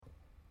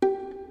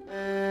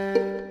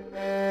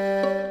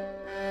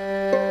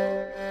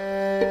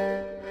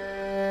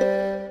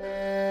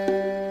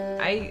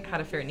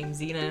ferret named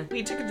Xena.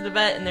 We took it to the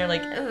vet, and they're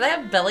like,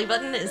 that belly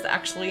button is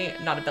actually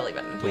not a belly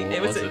button.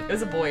 It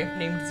was a boy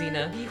named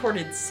Xena. He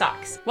hoarded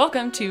socks.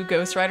 Welcome to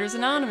Ghostwriters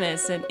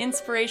Anonymous, an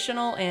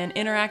inspirational and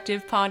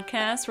interactive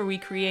podcast where we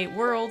create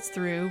worlds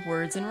through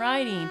words and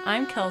writing.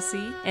 I'm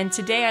Kelsey, and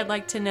today I'd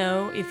like to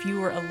know if you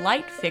were a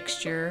light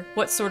fixture,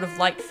 what sort of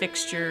light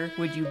fixture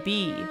would you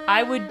be?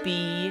 I would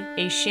be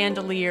a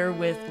chandelier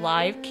with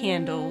live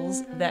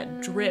candles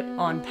that drip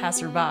on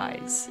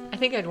passerbys. I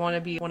think I'd want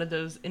to be one of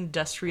those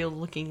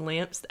industrial-looking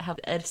lamps that have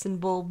Edison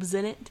bulbs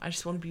in it. I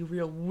just want to be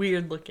real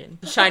weird looking.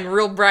 Shine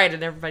real bright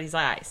in everybody's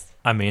eyes.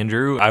 I'm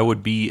Andrew. I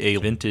would be a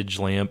vintage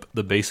lamp.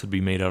 The base would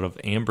be made out of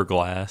amber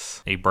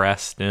glass, a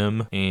brass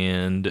stem,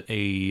 and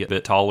a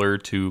bit taller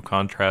to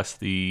contrast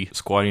the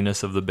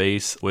squattiness of the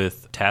base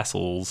with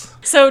tassels.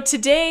 So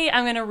today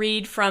I'm going to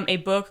read from a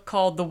book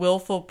called The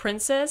Willful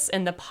Princess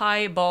and the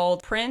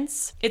Piebald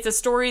Prince. It's a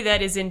story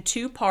that is in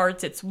two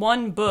parts. It's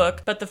one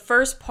book, but the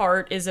first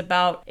part is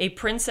about a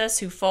princess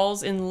who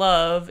falls in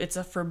love. It's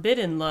a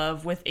forbidden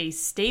love with a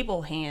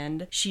stable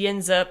hand. She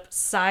ends up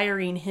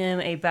siring him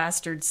a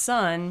bastard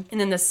son. And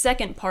then the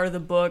second part of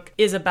the book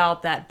is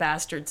about that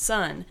bastard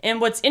son.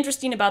 And what's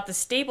interesting about the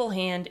stable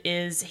hand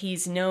is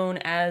he's known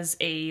as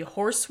a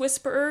horse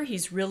whisperer.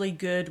 He's really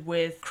good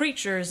with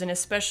creatures and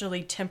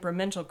especially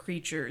temperamental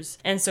creatures.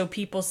 And so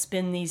people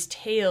spin these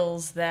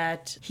tales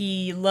that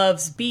he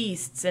loves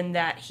beasts and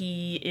that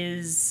he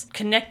is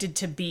connected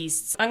to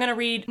beasts. I'm going to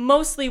read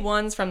mostly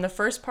ones from the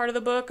first part of the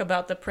book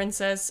about the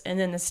princess and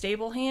then the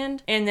stable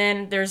hand. And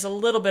then there's a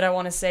little bit I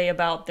want to say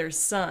about their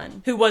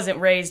son, who wasn't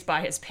raised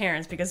by his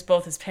parents because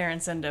both his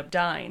parents end up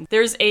dying.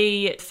 There's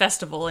a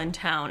festival in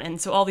town,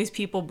 and so all these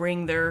people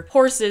bring their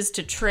horses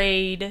to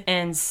trade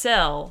and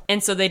sell.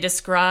 And so they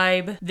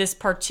describe this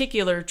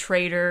particular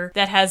trader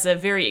that has a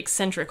very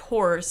eccentric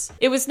horse.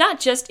 It was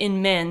not just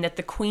in men that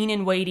the queen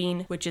in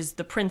waiting, which is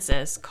the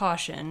princess,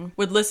 Caution,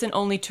 would listen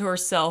only to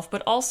herself,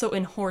 but also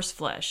in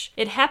horseflesh.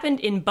 It happened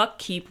in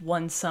Buckkeep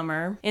one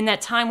summer, in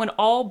that time when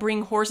all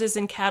bring horses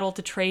and cattle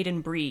to trade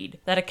and breed,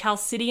 that a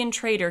Chalcidian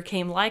trader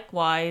came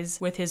likewise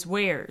with his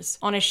wares.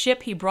 On a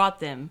ship he brought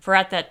them, for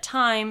at that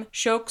time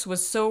Shoks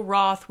was so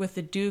wroth with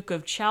the Duke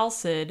of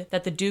Chalcid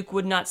that the Duke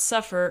would not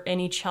suffer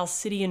any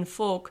Chalcidian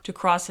folk to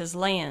cross his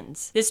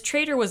lands. This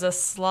trader was a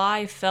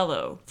sly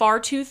fellow, far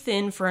too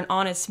thin for an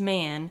honest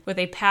man, with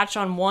a patch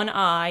on one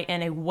eye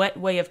and a wet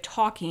way of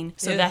talking,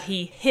 so that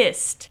he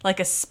hissed like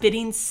a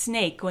spitting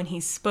snake when he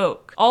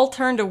spoke. All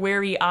turned a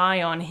wary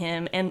eye on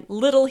him, and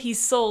little he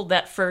sold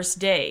that first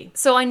day.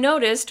 So I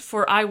noticed,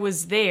 for I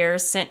was there,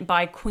 sent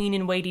by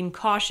Queen-in-Waiting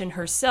Caution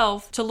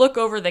herself, to look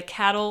over the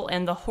cattle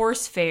and the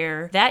horse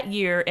fair that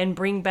year and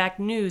bring back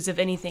news of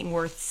anything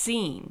worth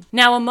seeing.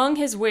 Now among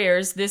his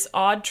wares, this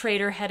odd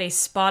trader had a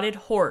spotted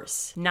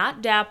horse,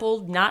 not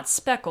dappled, not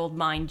speckled,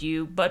 mind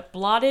you, but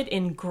blotted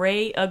in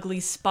gray, ugly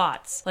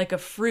spots, like a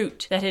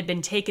fruit that had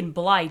been taken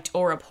blight,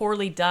 or a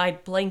poorly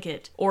dyed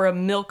blanket, or a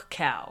milk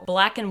cow.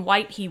 Black and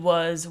white he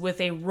was,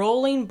 with a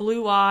rolling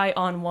blue eye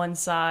on one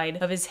side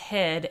of his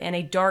head and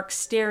a dark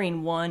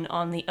staring one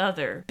on the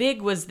other.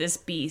 Big was this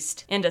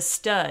beast, and a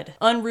stud,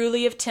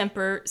 unruly of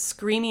temper,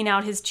 screaming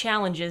out his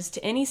challenges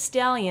to any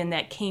stallion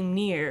that came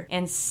near,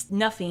 and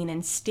snuffing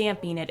and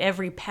stamping at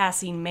every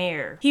passing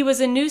mare. He was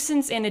a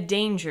nuisance and a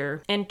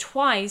danger, and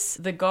twice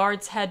the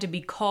guards had to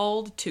be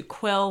called to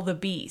quell the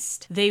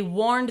beast. They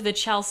warned the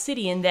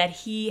Chalcidian that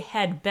he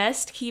had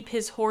best keep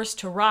his horse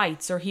to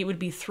rights or he would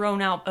be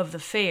thrown out of the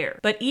fair.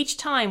 But each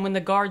time when the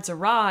guards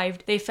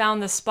arrived, they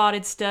found the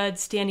spotted stud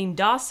standing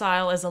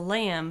docile as a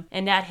lamb,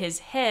 and at his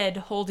head,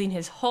 holding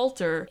his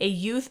halter, a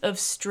youth of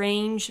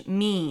strange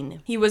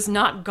mien. He was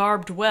not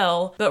garbed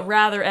well, but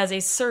rather as a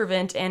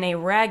servant, and a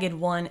ragged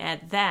one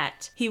at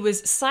that. He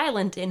was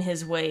silent in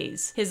his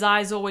ways, his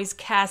eyes always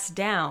cast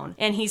down,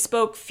 and he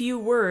spoke few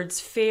words,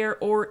 fair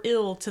or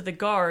ill, to the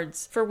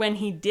guards, for when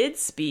he did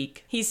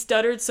speak, he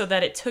stuttered so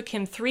that it took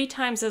him 3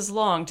 times as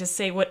long to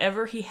say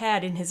whatever he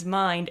had in his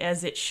mind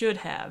as it should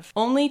have.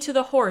 Only to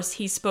the horse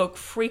he spoke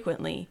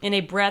frequently, in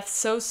a breath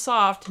so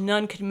soft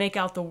none could make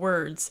out the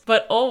words,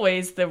 but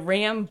always the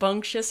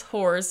rambunctious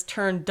horse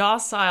turned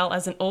docile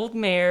as an old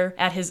mare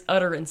at his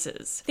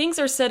utterances. Things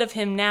are said of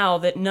him now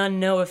that none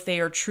know if they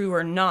are true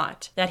or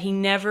not, that he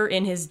never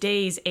in his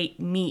days ate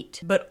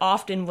meat, but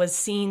often was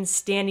seen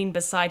standing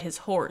beside his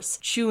horse,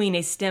 chewing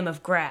a stem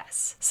of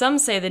grass. Some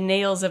say the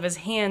nails of his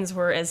hands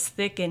were as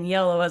thick and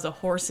yellow as a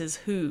horse's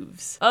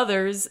hooves.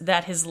 Others,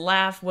 that his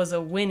laugh was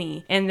a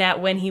whinny, and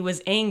that when he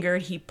was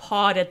angered he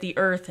pawed at the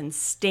earth and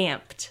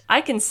stamped.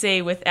 I can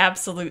say with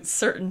absolute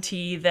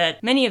certainty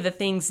that many of the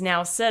things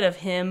now said of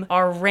him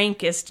are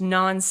rankest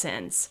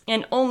nonsense,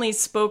 and only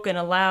spoken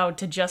aloud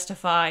to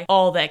justify justify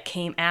all that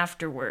came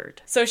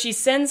afterward. So she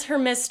sends her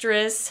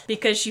mistress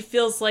because she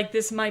feels like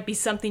this might be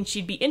something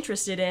she'd be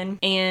interested in,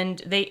 and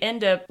they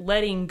end up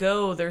letting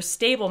go their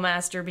stable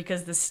master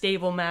because the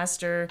stable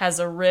master has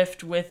a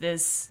rift with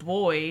this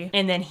boy,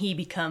 and then he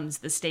becomes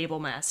the stable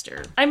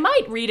master. I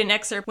might read an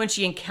excerpt when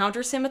she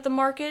encounters him at the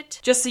market,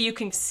 just so you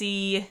can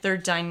see their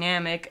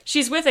dynamic.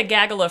 She's with a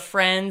gaggle of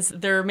friends.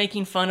 They're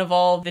making fun of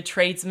all the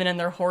tradesmen and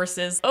their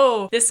horses.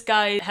 Oh, this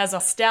guy has a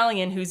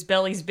stallion whose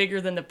belly's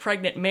bigger than the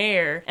pregnant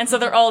mare. And so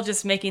they're all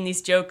just making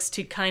these jokes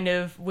to kind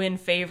of win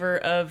favor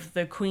of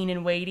the queen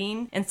in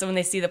waiting. And so when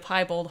they see the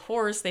piebald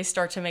horse, they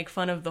start to make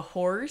fun of the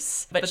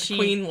horse. But the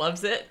queen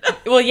loves it.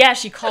 Well, yeah,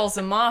 she calls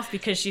him off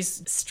because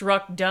she's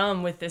struck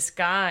dumb with this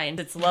guy, and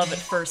it's love at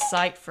first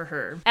sight for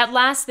her. At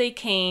last they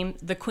came,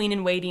 the queen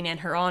in waiting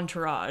and her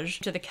entourage,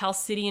 to the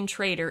Chalcidian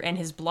trader and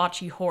his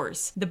blotchy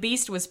horse. The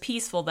beast was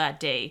peaceful that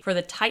day, for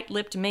the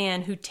tight-lipped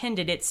man who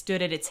tended it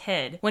stood at its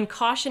head. When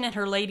Caution and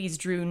her ladies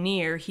drew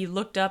near, he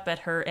looked up at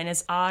her, and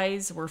his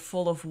eyes were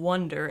full of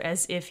wonder,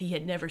 as if he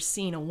had never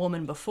seen a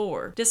woman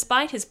before.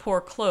 Despite his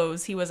poor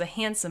clothes, he was a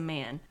handsome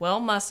man,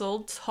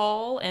 well-muscled,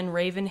 tall, and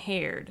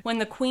raven-haired. When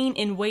the queen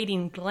in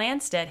waiting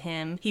glanced at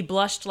him, he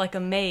blushed like a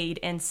maid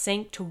and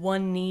sank to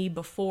one knee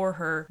before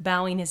her,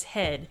 bowing his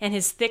head, and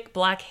his thick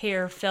black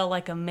hair fell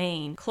like a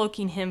mane,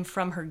 cloaking him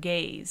from her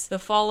gaze. The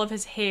fall of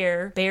his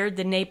hair bared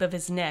the nape of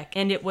his neck,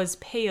 and it was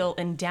pale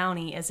and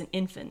downy as an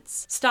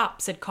infant's.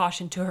 "Stop," said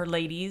Caution to her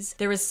ladies.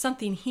 "There is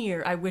something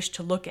here I wish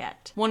to look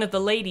at." One of the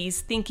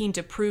ladies, thinking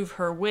to prove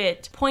her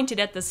wit, pointed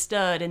at the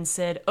stud and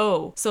said,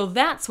 "Oh, so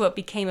that's what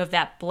became of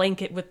that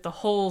blanket with the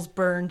holes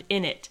burned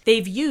in it.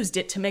 They've used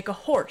it to make a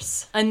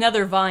horse."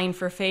 Another, vying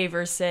for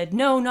favor, said,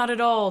 "No, not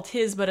at all.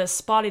 'Tis but a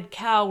spotted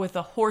cow with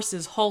a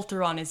horse's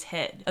halter on his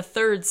head." A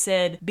third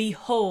said,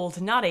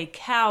 "Behold, not a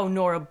cow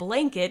nor a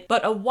blanket,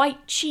 but a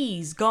white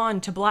cheese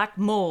gone to black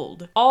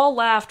mold." All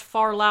laughed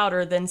far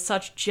louder than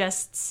such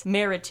jests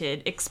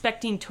merited,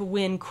 expecting to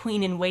win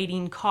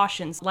queen-in-waiting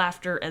Caution's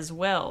laughter as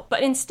well.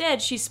 But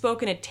instead she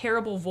spoke in a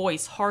terrible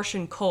voice, harsh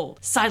and cold.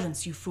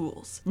 "Silence, you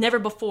fools! Never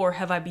before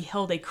have I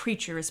beheld a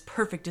creature as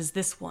perfect as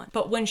this one."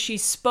 But when she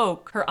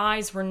spoke, her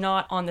eyes were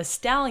not on the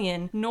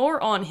stallion,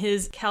 nor on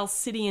his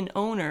Chalcidian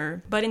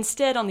owner, but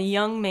instead on the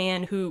young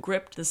man who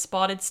gripped the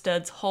spotted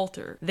stud's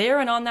halter. There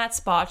and on that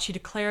spot she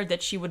declared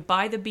that she would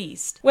buy the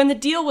beast. When the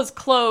deal was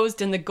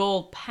closed and the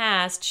gold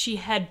passed, she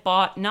had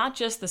bought not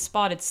just the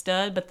spotted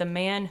stud, but the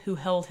man who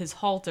held his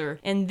halter,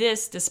 and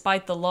this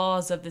despite the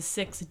laws of the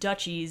 6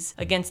 duchies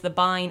against the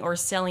buying or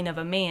selling of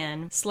a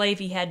man. Slave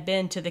he had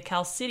been to the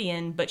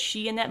Chalcidian, but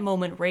she in that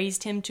moment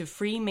raised him to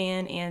free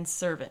man and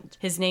servant.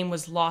 His name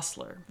was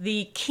Loessler.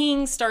 The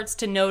king starts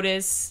to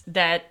notice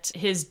that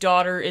his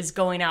daughter is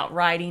going out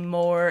riding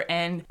more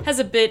and has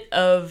a bit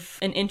of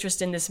an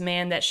interest in this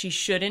man that she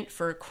shouldn't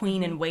for a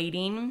queen in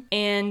waiting.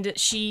 And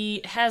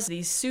she has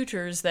these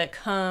suitors that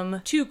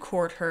come to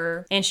court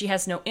her, and she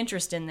has no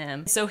interest in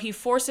them. So he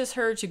forces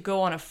her to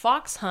go on a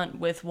fox hunt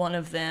with one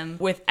of them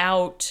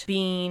without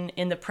being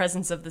in the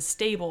presence of the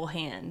stable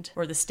hand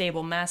or the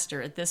stable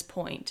master at this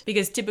point,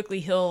 because typically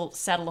he'll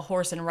saddle a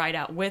horse and ride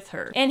out with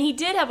her. And he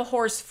did have a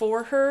horse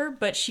for her,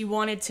 but she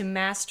wanted to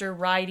master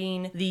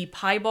riding the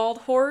piebald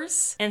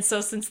horse, and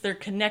so since they're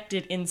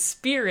connected in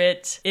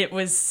spirit, it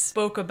was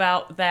spoke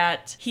about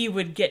that he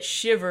would get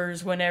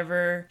shivers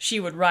whenever she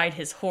would ride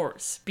his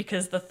horse,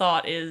 because the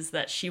thought is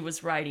that she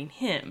was riding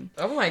him.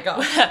 Oh my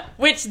god.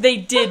 Which they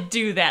did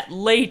do that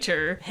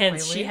later,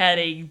 hence Really? she had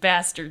a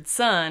bastard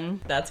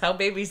son. That's how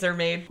babies are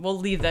made. We'll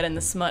leave that in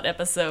the smut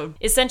episode.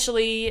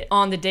 Essentially,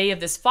 on the day of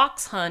this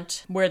fox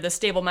hunt, where the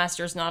stable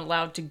master is not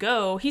allowed to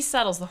go, he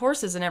saddles the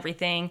horses and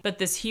everything, but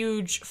this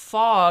huge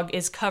fog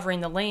is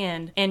covering the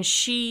land, and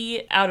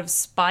she, out of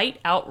spite,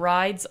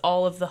 outrides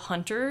all of the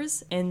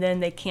hunters, and then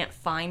they can't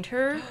find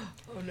her.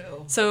 Oh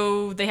no.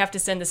 So they have to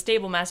send the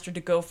stable master to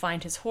go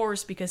find his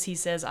horse because he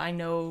says, "I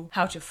know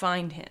how to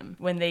find him."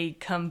 When they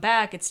come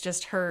back, it's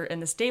just her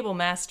and the stable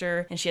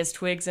master, and she has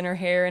twigs in her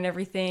hair and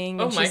everything.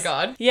 Oh and my she's-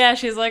 god. Yeah,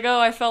 she's like, "Oh,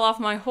 I fell off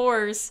my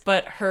horse."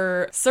 But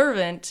her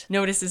servant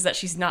notices that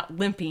she's not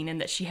limping and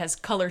that she has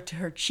color to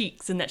her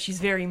cheeks and that she's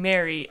very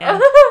merry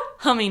and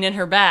humming in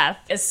her bath.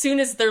 As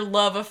soon as their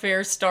love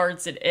affair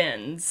starts, it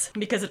ends,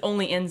 because it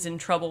only ends in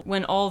trouble.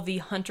 When all the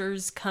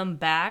hunters come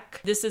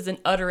back, this is an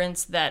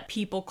utterance that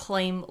people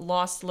claim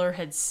Loessler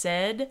had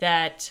said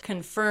that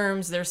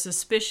confirms their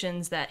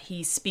suspicions that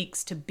he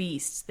speaks to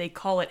beasts. They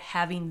call it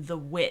having the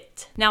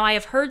wit. Now, I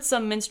have heard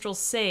some minstrels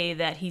say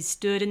that he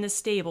stood in the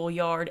stable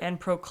yard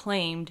and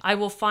proclaimed, "I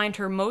will find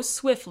her most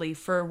swiftly,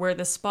 for where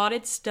the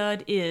spotted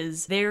stud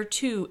is, there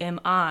too am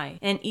I.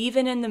 And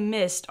even in the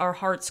mist our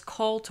hearts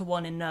call to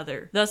one another.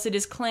 another. Thus it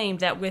is claimed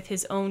that with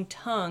his own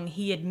tongue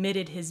he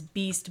admitted his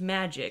beast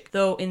magic,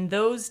 though in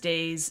those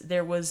days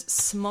there was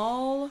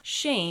small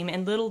shame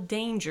and little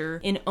danger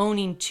in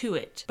owning to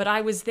it. But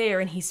I was there,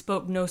 and he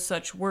spoke no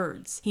such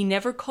words. He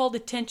never called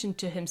attention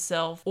to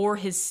himself or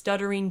his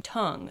stuttering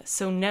tongue,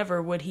 so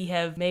never would he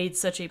have made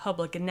such a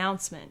public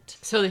announcement.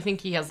 So they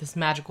think he has this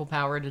magical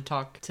power to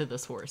talk to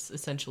this horse,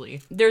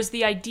 essentially. There's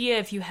the idea,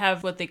 if you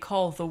have what they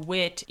call the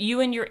wit, you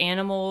and your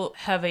animal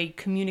have a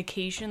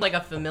communication. Like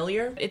a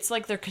familiar? It's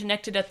like they're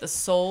connected at the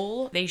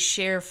soul. They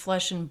share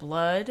flesh and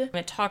blood.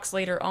 It talks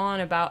later on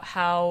about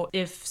how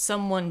if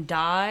someone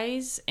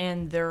dies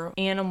and their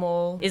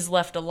animal is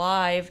left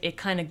alive, it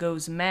kind of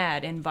goes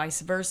mad, and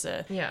vice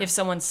versa. Yeah. If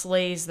someone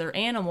slays their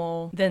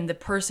animal, then the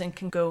person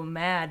can go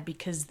mad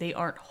because they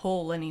aren't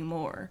whole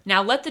anymore.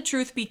 Now, let the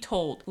truth be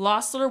told.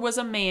 Lossler was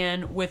a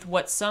man with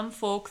what some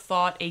folk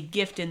thought a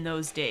gift in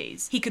those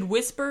days. He could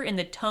whisper in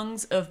the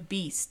tongues of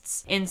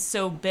beasts, and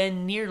so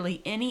bend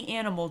nearly any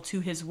animal to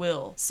his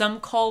will. Some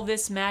call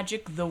this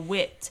magic the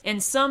wit,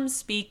 and some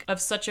speak of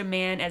such a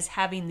man as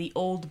having the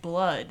old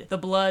blood, the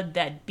blood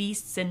that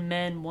beasts and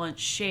men once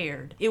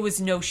shared. It was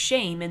no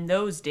shame in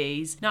those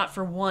days, not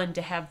for one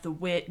to have the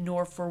wit,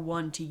 nor for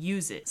one to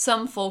use it.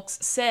 Some folks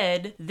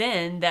said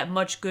then that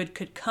much good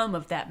could come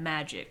of that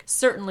magic.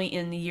 Certainly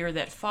in the year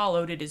that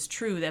followed, it is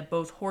true that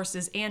both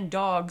horses and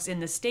dogs in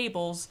the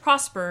stables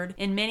prospered,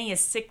 and many a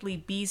sickly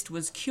beast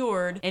was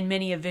cured, and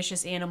many a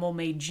vicious animal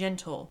made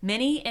gentle.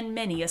 Many and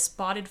many a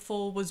spotted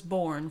foal was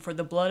born, for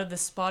the blood of the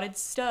spotted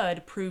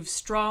stud proved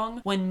strong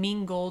when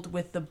mingled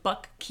with the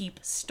buck-keep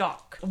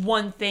stock.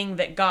 One thing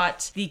that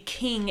got the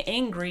king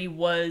angry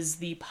was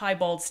the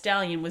piebald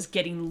stallion was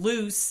getting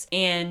loose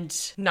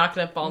and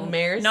Knocking up all the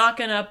mares?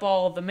 knocking up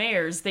all the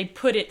mares. They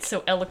put it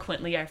so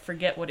eloquently, I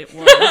forget what it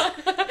was.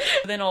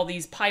 Then all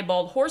these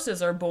piebald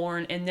horses are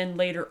born, and then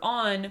later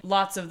on,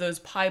 lots of those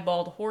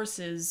piebald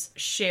horses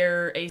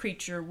share a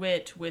creature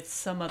wit with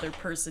some other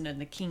person in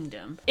the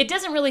kingdom. It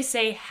doesn't really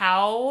say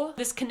how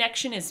this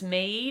connection is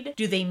made.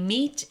 Do they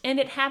meet and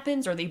it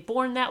happens? Are they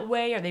born that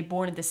way? Are they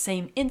born at the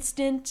same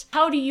instant?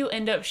 How do you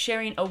end up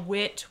sharing a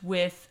wit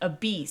with a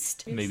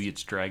beast? Maybe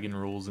it's dragon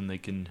rules and they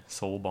can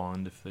soul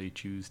bond if they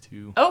choose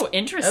to. Oh,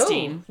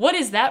 interesting. What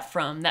is that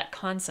from? That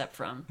concept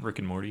from? Rick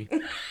and Morty.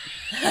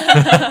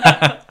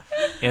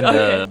 And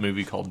a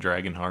movie called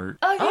Dragonheart.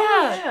 Oh,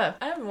 Yeah.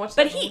 I haven't watched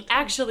But that. he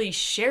actually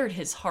shared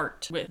his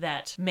heart with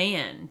that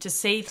man to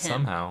save him.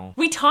 Somehow.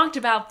 We talked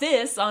about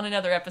this on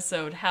another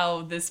episode,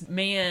 how this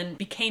man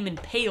became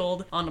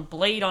impaled on a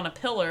blade on a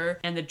pillar,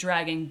 and the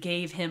dragon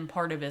gave him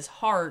part of his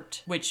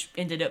heart, which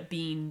ended up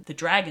being the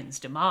dragon's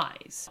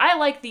demise. I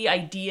like the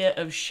idea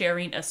of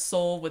sharing a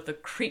soul with a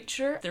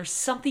creature. There's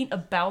something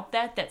about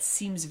that that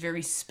seems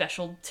very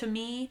special to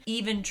me,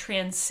 even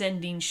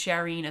transcending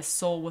sharing a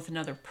soul with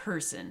another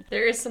person.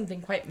 There is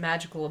something quite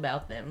magical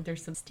about them. They're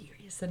so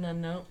mysterious and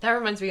unknown. That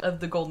reminds me of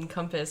the Golden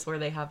Compass, where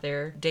they have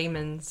their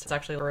daemons. It's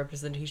actually a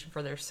representation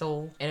for their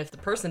soul. And if the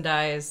person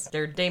dies,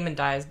 their daemon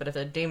dies. But if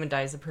the daemon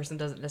dies, the person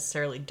doesn't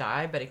necessarily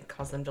die, but it can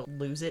cause them to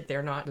lose it.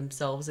 They're not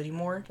themselves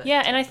anymore. But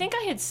Yeah, and I think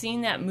I had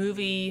seen that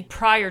movie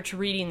prior to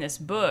reading this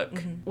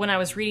book. When I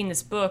was reading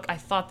this book, I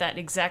thought that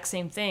exact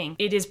same thing.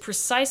 It is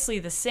precisely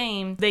the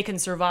same. They can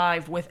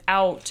survive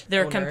without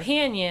their Owner.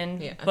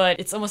 companion, Yeah. but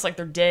it's almost like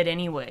they're dead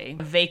anyway.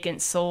 A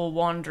vacant soul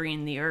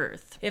wandering the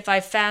earth. If I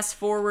fast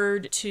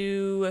forward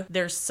to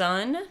their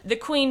son, the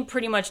queen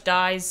pretty much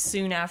dies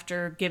soon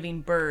after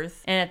giving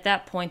birth, and at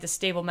that point the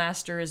stable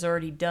master is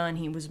already done.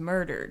 He was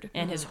murdered,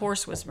 and his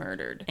horse was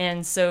murdered.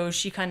 And so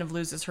she kind of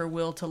loses her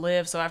will to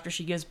live. So after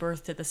she gives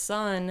birth to the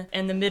son,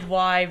 and the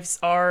midwives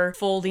are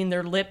folding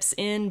their lips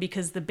in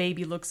because the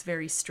baby looks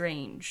very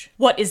strange.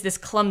 What is this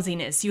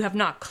clumsiness? You have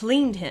not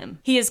cleaned him.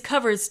 He is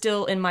covered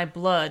still in my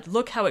blood.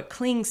 Look how it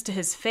clings to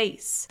his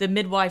face. The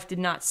midwife did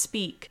not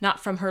speak. Not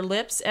from her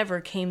lips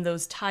ever came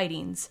those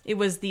tidings. It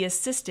was the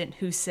assistant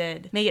who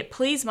said, "May it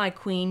please my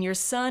queen, your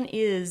son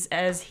is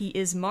as he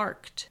is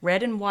marked,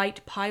 red and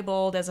white,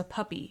 piebald as a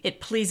puppy." "It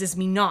pleases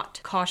me not,"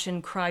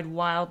 Caution cried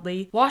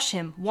wildly. wash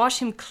him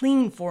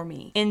clean for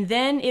me." And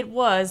then it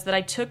was that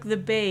I took the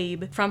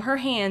babe from her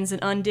hands and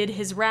undid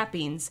his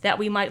wrappings, that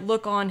we might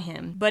look on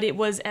him. But it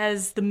was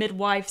as the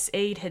midwife's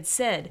aide had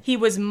said. He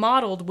was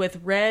mottled with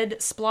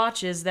red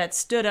splotches that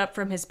stood up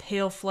from his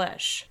pale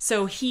flesh.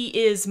 So he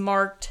is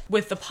marked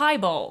with the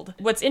piebald.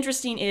 What's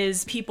interesting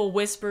is people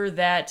whisper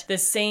that the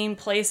same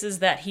places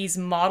that he's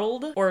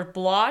mottled or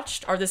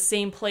blotched are the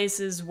same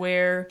places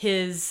where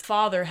his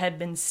father had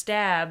been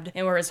stabbed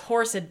and where his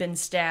horse had been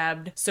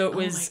stabbed. So it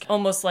was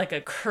almost like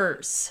a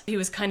curse. He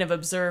was kind of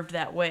observed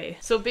that way.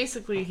 So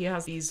basically, he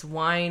has these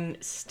wine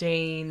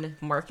stain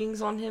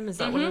markings on him. Is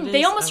that what it is?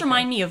 They almost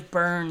remind me of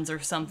burns or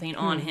something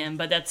on him,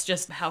 but that's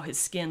just how his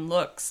skin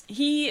looks.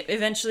 He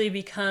eventually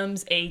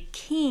becomes a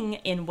king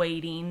in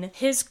waiting.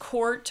 His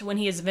court, when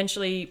he is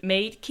eventually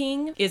made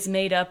king, king is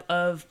made up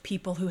of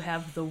people who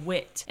have the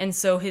wit. And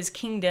so his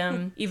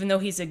kingdom, even though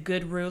he's a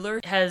good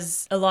ruler,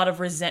 has a lot of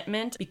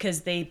resentment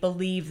because they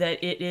believe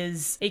that it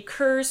is a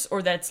curse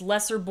or that's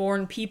lesser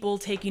born people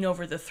taking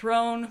over the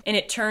throne. And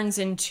it turns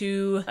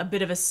into a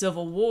bit of a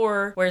civil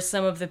war where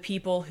some of the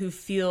people who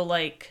feel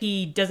like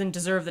he doesn't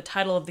deserve the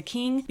title of the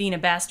king, being a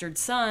bastard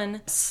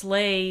son,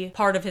 slay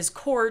part of his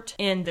court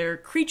and their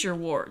creature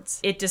wards.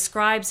 It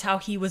describes how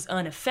he was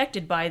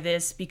unaffected by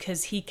this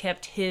because he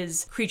kept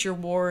his creature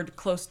ward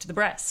close to the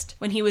breast.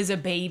 When he was a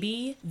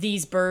baby,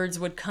 these birds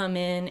would come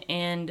in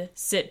and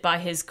sit by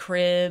his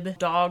crib.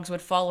 Dogs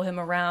would follow him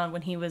around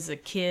when he was a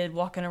kid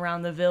walking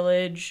around the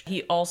village.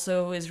 He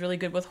also is really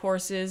good with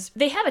horses.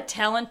 They have a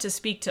talent to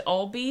speak to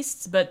all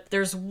beasts, but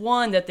there's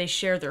one that they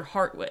share their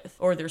heart with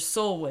or their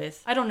soul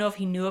with. I don't know if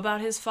he knew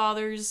about his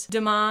father's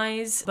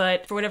demise,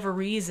 but for whatever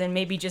reason,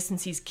 maybe just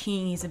since he's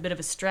king, he's a bit of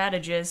a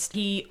strategist,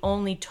 he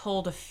only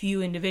told a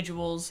few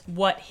individuals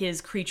what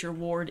his creature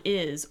ward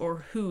is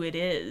or who it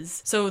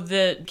is. So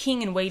the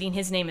king in waiting,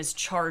 his name is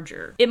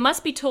Charger. It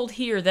must be told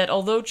here that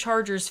although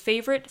Charger's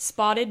favorite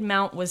spotted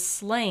mount was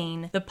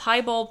slain, the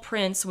piebald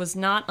prince was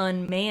not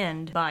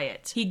unmanned by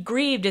it. He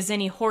grieved as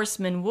any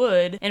horseman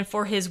would, and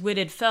for his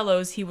witted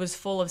fellows he was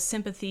full of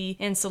sympathy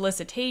and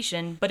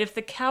solicitation, but if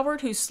the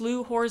coward who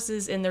slew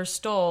horses in their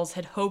stalls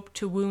had hoped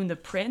to wound the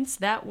prince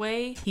that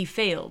way, he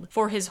failed,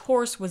 for his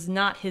horse was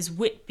not his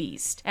wit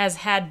beast, as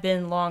had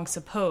been long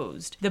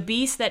supposed. The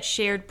beast that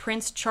shared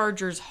Prince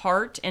Charger's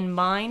heart and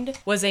mind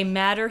was a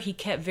matter he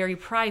kept very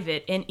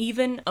private, and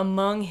even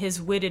among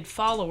his witted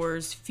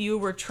followers, few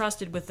were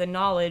trusted with the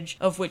knowledge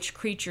of which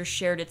creature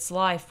shared its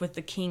life with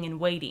the king in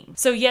waiting.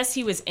 So yes,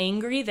 he was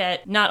angry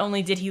that not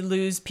only did he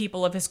lose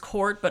people of his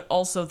court, but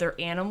also their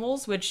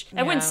animals, which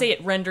I wouldn't say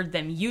it rendered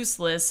them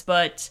useless,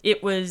 but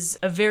it was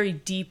a very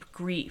deep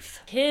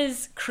grief.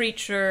 His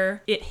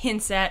creature, it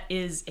hints at,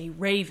 is a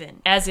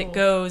raven. As it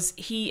goes,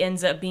 he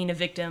ends up being a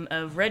victim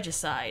of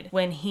regicide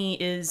when he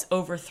is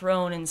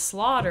overthrown and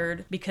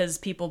slaughtered because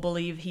people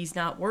believe he's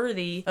not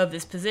worthy of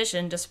this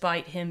position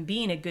despite him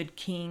being a good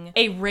king.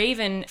 A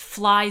raven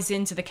flies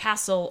into the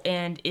castle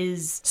and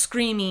is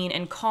screaming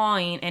and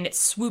cawing, and it's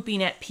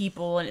swooping at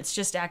people, and it's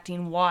just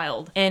acting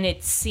wild. And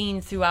it's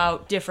seen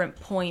throughout different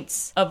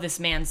points of this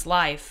man's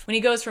life. When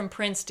he goes from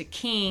prince to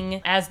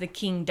king, as the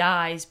king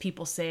dies,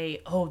 people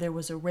say, oh, there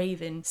was a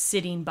raven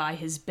sitting by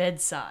his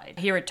bedside.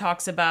 Here it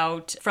talks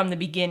about, from the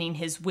beginning,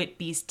 his wit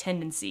beast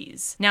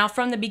tendencies. Now,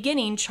 from the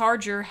beginning,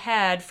 Charger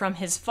had from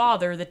his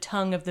father the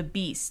tongue of the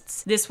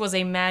beasts. This was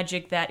a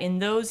magic that in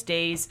those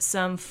days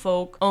some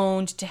folk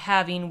owned to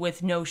having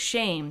with no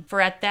shame,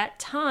 for at that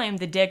time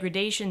the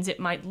degradations it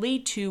might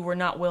lead to were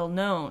not well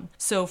known.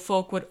 So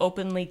folk would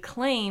openly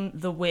claim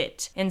the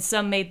wit, and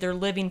some made their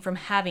living from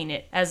having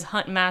it, as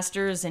hunt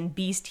masters and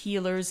beast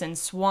healers and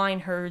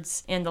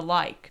swineherds and the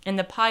like. And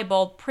the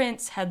piebald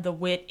prince had the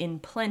wit in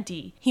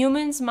plenty.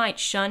 Humans might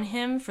shun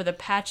him for the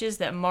patches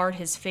that marred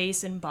his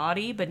face and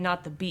body, but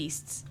not the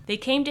beasts. They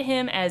came to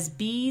him as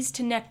bees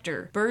to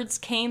nectar. Birds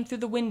came through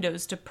the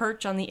windows to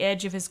perch on the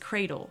edge of his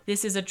cradle.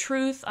 This is a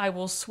truth I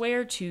will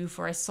swear to,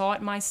 for I saw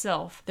it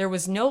myself. There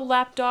was no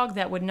lapdog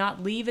that would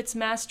not leave its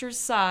master's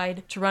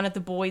side to run at the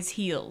boy's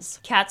heels.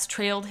 Cats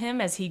trailed him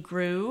as he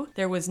grew.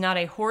 There was not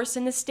a horse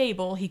in the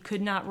stable he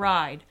could not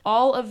ride.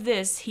 All of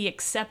this he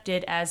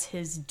accepted as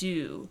his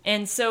due.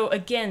 And so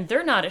again,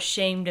 they're not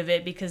ashamed of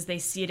it because they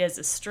see it as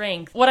a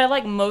strength. What I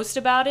like most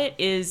about it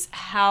is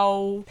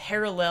how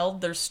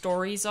paralleled their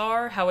stories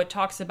are, how it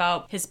talks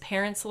about his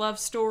parents' love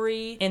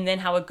story, and then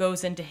how it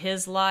goes into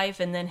his life,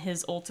 and then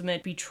his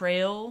ultimate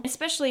betrayal.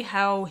 Especially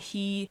how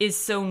he is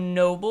so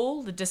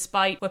noble, that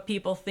despite what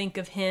people think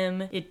of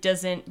him, it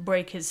doesn't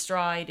break his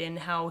stride, and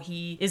how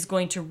he is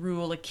going to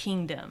rule a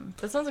kingdom.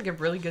 That sounds like a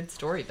really good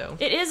story, though.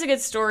 It is a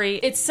good story.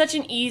 It's such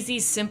an easy,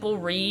 simple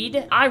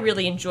read. I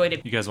really enjoyed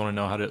it. You guys want to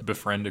know how to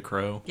befriend a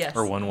crow? Yes.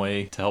 Or one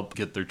way to help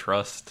get their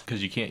trust?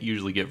 Because you can't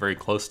usually get very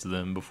close to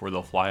them before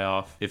they'll fly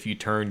off. If you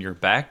turn your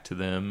back to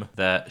them,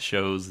 that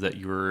shows that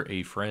you're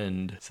a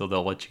friend, so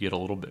they'll let you get a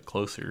little bit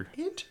closer.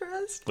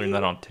 Interesting. Learned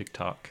that on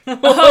TikTok.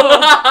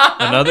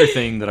 Another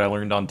thing that I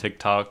learned on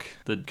TikTok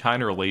that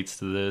kind of relates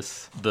to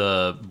this,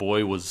 the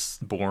boy was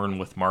born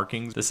with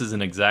markings. This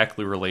isn't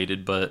exactly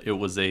related, but it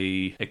was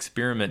a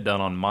experiment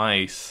done on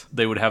mice.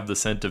 They would have the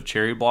scent of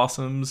cherry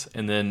blossoms,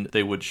 and then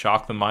they would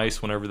shock the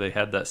mice whenever they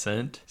had that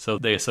scent. So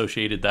they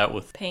associated that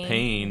with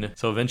pain.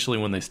 So eventually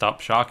when they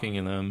stopped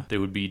shocking them, they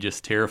would be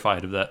just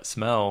terrified of that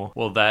smell.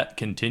 Well, that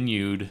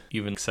continued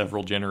even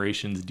several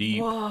generations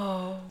deep.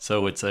 Whoa.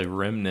 So it's a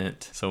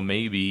remnant. So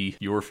maybe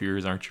your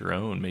fears aren't your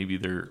own. Maybe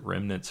they're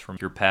remnants from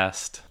your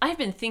past. I've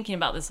been thinking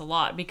about this a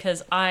lot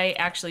because I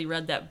actually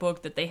read that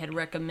book that they had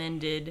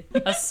recommended,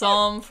 A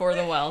Psalm for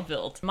the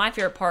Wild-Built. My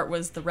favorite part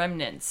was the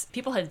remnants.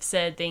 People had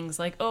said things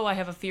like, oh, I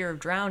have a fear of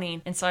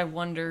drowning. And so I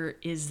wonder,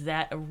 is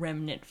that a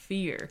remnant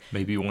fear?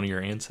 Maybe one of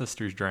your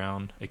ancestors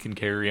drowned. It can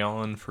carry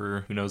on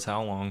for who knows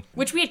how long.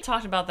 Which we had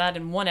talked about that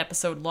in one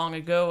episode long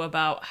ago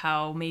about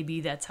how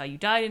maybe that's how you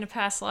died in a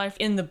past life.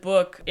 In the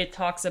book, it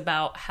talks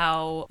about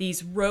how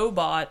these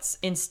robots,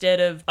 instead instead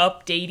of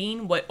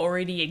updating what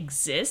already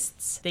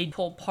exists, they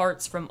pull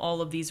parts from all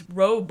of these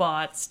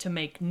robots to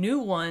make new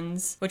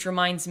ones, which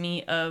reminds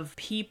me of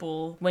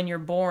people. When you're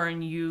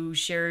born, you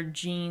share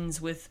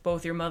genes with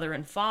both your mother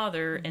and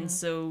father, and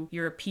so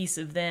you're a piece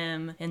of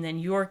them, and then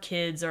your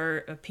kids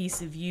are a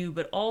piece of you,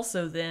 but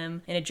also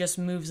them, and it just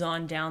moves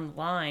on down the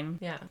line.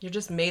 Yeah, you're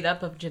just made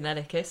up of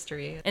genetic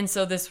history. And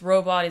so this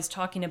robot is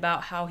talking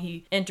about how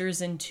he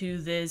enters into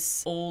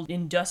this old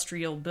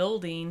industrial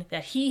building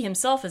that he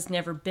himself has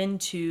never been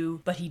to,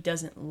 but he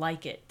doesn't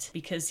like it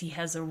because he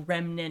has a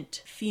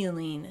remnant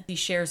feeling. He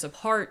shares a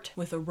part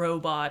with a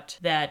robot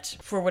that,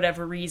 for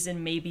whatever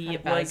reason, maybe Had a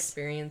it bad was...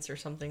 experience or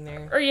something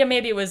there. Or yeah,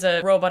 maybe it was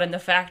a robot in the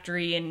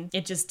factory and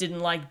it just didn't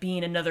like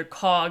being another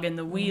cog in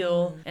the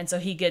wheel. And so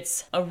he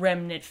gets a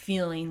remnant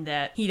feeling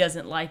that he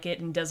doesn't like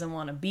it and doesn't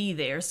want to be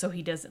there, so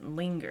he doesn't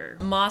linger.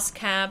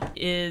 Moscap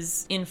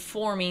is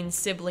informing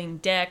sibling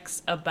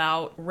Dex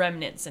about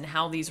remnants and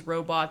how these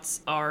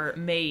robots are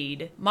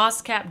made.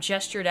 Moscap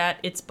gestured at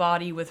its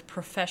body with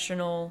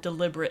professional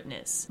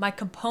deliberateness. My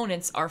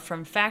components are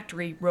from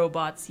factory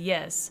robots,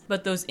 yes,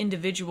 but those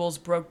individuals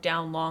broke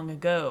down long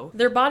ago.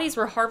 Their bodies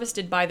were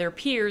harvested by their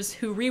peers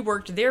who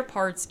reworked their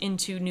parts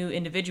into new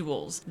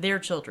individuals, their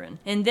children.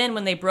 And then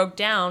when they broke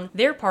down,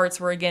 their parts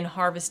were again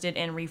harvested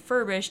and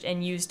refurbished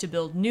and used to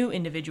build new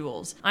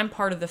individuals. I'm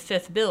part of the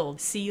fifth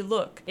build. See,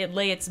 look. It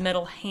lay its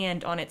metal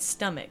hand on its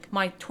stomach.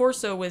 My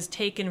torso was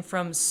taken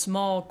from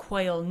small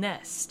quail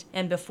nest,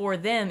 and before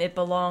them it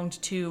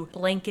belonged to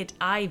blanket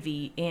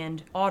ivy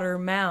and otter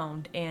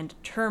mound and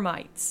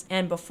termites.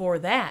 And before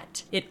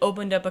that, it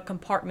opened up a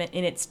compartment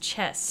in its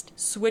chest,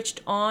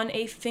 switched on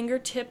a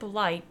fingertip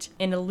light,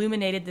 and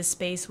illuminated the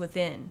space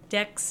within.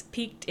 Dex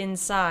peeked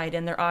inside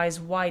and their eyes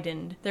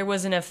widened. There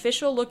was an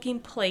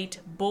official-looking plate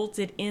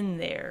bolted in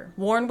there,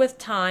 worn with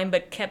time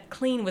but kept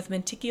clean with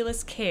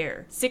meticulous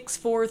care.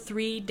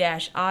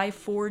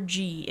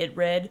 643-I4G, it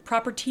read,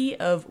 property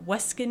of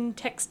Weskin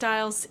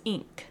Textiles,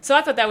 Inc. So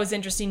I thought that was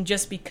interesting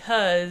just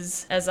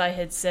because, as I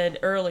had said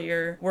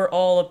earlier, we're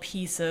all a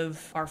piece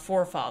of our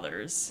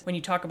forefathers. When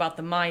you talk about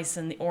the mice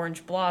and the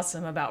orange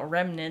blossom, about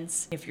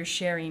remnants, if you're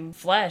sharing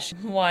flesh,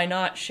 why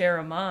not share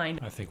a mind?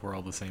 I think we're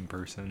all the same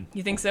person.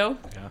 You think so?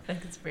 Yeah. I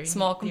think it's very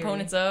Small theory.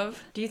 components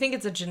of? Do you think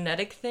it's a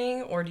genetic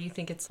thing, or do you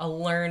think it's a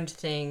learned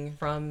thing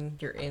from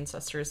your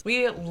ancestors?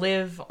 We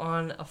live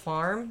on a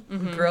farm. We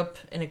grew up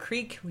in a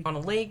creek, on a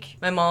lake.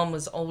 My mom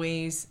was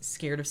always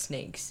scared of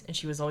snakes, and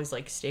she was always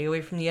like, stay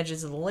away from the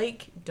edges of the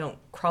lake. Don't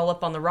crawl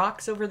up on the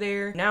rocks over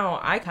there. Now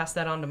I pass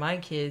that on to my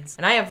kids,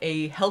 and I have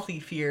a healthy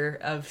fear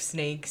of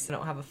snakes. I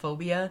don't have a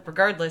phobia.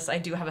 Regardless, I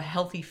do have a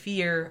healthy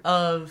fear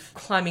of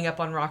climbing up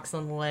on rocks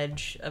on the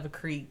ledge of a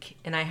creek,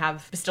 and I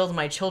have instilled in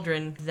my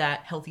children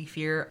that healthy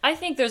fear. I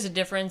think there's a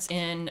difference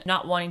in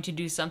not wanting to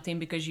do something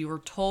because you were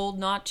told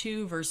not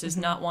to versus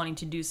not wanting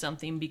to do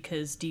something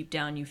because deep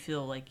down you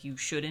feel like you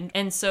shouldn't.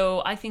 And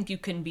so I think you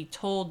can be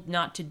told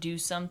not to do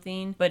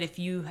something, but if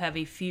you have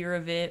a fear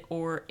of it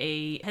or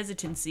a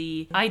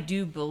hesitancy, I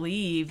do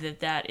believe that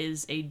that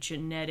is a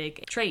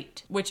genetic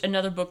trait. Which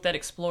another book that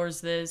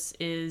explores this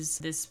is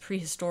this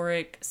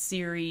prehistoric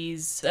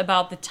series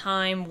about the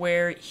time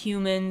where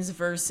humans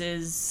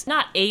versus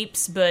not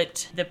apes,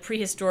 but the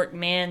prehistoric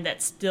man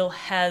that still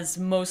has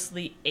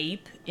mostly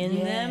ape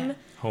in them.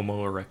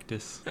 Homo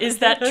erectus. Is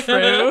that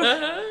true?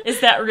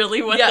 Is that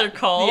really what they're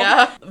called?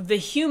 Yeah. The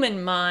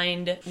human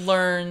mind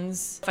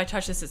learns, if I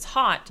touch this, it's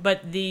hot,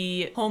 but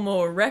the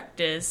Homo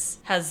erectus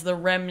has the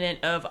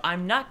remnant of,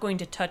 I'm not going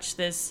to touch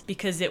this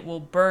because it will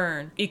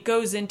burn. It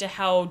goes into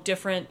how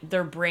different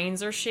their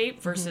brains are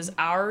shaped versus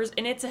ours,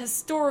 and it's a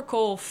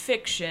historical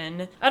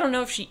fiction. I don't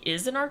know if she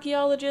is an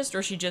archaeologist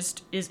or she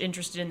just is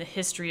interested in the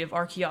history of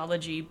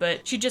archaeology,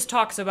 but she just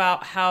talks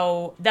about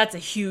how that's a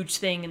huge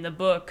thing in the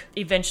book.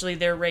 Eventually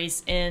their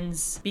race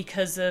ends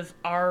because of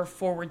our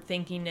forward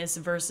thinkingness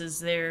versus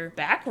their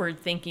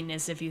backward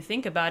thinkingness, if you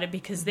think about it,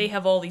 because they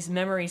have all these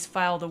memories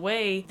filed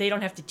away. They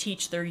don't have to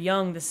teach their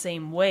young the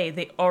same way.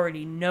 They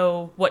already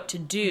know what to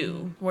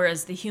do.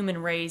 Whereas the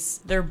human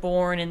race, they're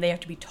born and they have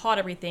to be taught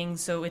everything,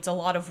 so it's a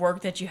lot of work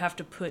that you have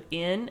to put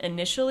in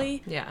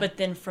initially. Yeah. But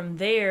then from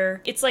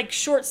there, it's like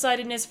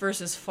short-sightedness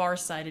versus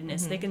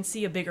far-sightedness. They can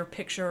see a bigger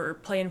picture or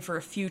plan for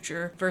a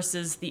future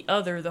versus the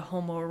other, the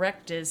Homo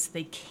erectus,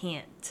 they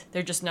can't.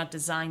 They're just not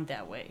designed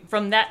that way.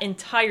 From that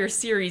entire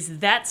series,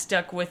 that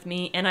stuck with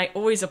me, and I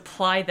always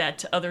apply that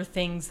to other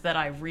things that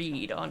I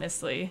read,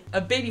 honestly.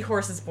 A baby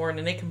horse is born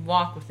and they can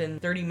walk within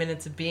 30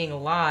 minutes of being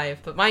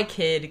alive, but my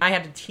kid, I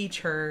had to teach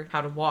her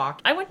how to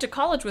walk. I went to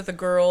college with a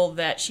girl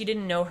that she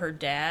didn't know her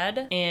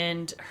dad,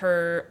 and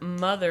her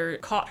mother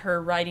caught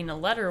her writing a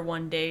letter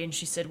one day, and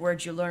she said,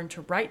 "Where'd you learn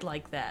to write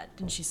like that?"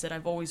 And she said,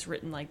 "I've always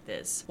written like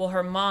this." Well,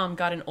 her mom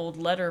got an old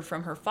letter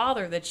from her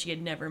father that she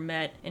had never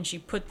met, and she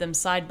put them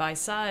side by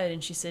side, said,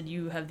 and she said,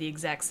 you have the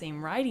exact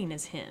same writing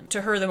as him.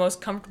 To her, the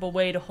most comfortable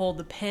way to hold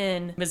the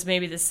pen was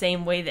maybe the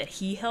same way that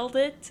he held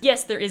it.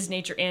 Yes, there is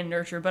nature and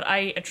nurture, but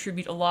I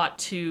attribute a lot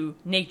to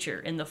nature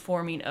in the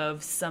forming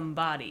of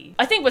somebody.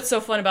 I think what's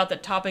so fun about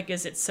that topic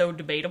is it's so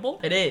debatable.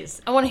 It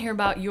is. I want to hear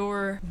about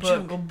your book.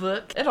 Jungle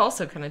Book. It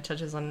also kind of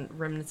touches on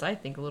remnants, I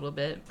think, a little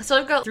bit. So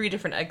I've got 3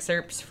 different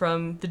excerpts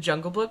from The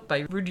Jungle Book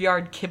by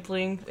Rudyard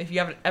Kipling. If you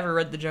haven't ever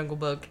read The Jungle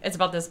Book, it's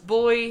about this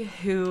boy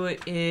who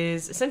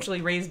is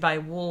essentially raised by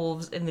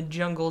wolves in the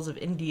jungles of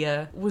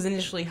India, was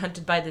initially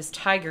hunted by this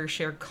tiger,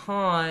 Shere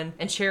Khan,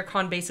 and Shere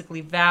Khan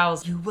basically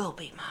vows, "You will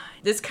be mine."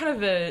 This kind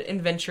of an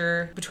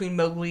adventure between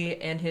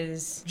Mowgli and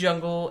his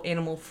jungle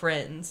animal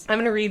friends. I'm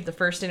going to read the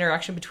first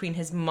interaction between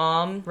his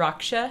mom,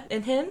 Raksha,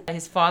 and him, and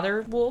his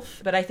father,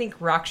 Wolf, but I think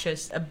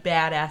Raksha's a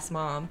badass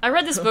mom. I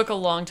read this book a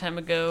long time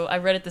ago. I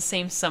read it the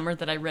same summer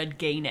that I read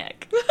Gay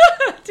Neck.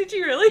 Did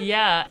you really?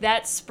 Yeah.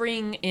 That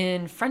spring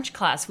in French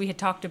class, we had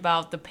talked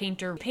about the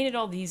painter painted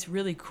all these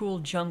really cool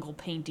jungle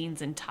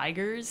paintings and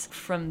tigers.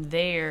 From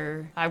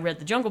there, I read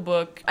The Jungle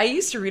Book. I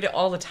used to read it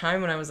all the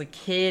time when I was a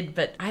kid,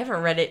 but I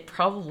haven't read it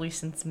probably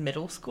since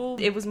middle school.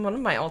 It was one of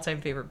my all-time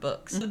favorite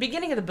books. The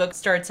beginning of the book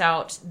starts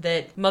out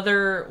that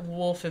Mother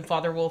Wolf and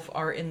Father Wolf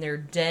are in their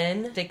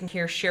den. They can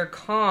hear Shere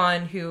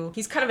Khan, who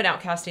he's kind of an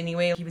outcast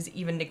anyway. He was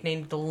even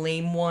nicknamed the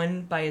Lame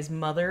One by his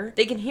mother.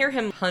 They can hear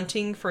him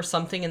hunting for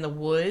something in the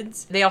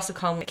woods. They also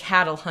call him a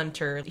cattle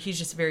hunter. He's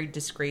just very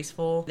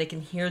disgraceful. They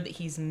can hear that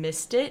he's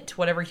missed it.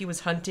 Whatever he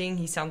was hunting,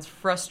 he sounds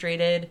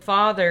frustrated.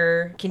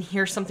 Father can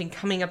hear something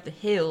coming up the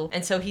hill,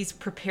 and so he's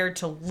prepared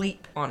to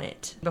leap on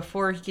it.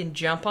 Before he can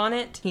jump on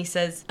it, he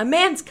says, "A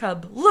man's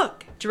cub,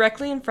 look!"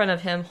 Directly in front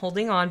of him,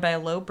 holding on by a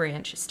low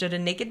branch, stood a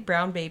naked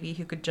brown baby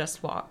who could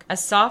just walk.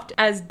 As soft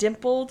as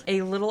dimpled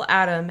a little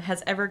atom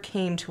as ever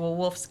came to a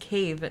wolf's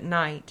cave at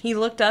night. He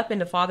looked up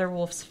into Father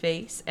Wolf's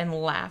face and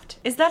laughed.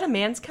 "Is that a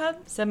man's cub?"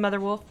 said Mother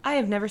Wolf. "I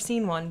have never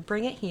seen one.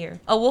 Bring it here."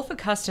 A wolf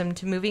accustomed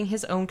to moving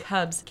his own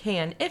cubs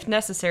can, if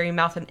necessary,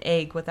 mouth an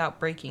egg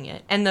without breaking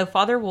it. And though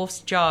Father Wolf's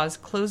jaws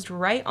closed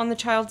right on the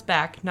child's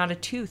back, not a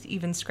tooth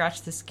even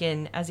scratched the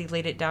skin as he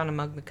laid it down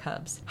among the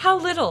cubs. "How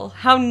little,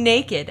 how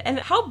naked, and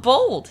how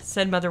bold,"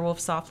 said Mother Wolf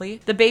softly.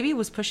 The baby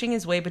was pushing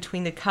his way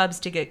between the cubs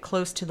to get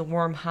close to the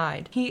warm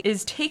hide. "He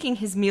is taking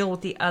his meal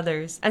with the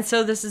others, and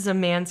so this is a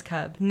man's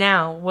cub.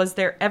 Now, was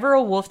there ever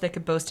a wolf that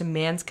could boast a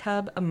man's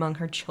cub among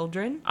her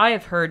children?" "I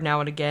have heard now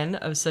and again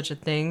of such a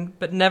thing,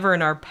 but never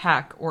in our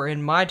pack or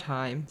in my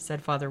time,"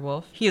 said Father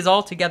Wolf. "He is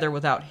altogether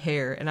without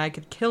hair, and I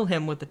could kill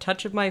him with the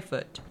touch of my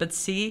foot. But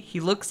see, he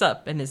looks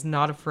up and is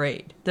not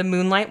afraid." The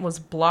moonlight was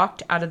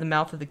blocked out of the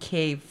mouth of the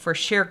cave, for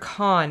Shere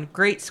Khan,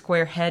 great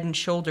square head and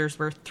shoulders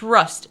were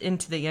thrust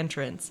into the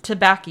entrance.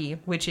 Tabaki,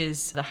 which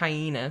is the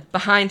hyena,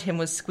 behind him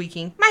was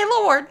squeaking, my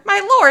lord,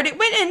 it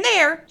went in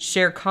there."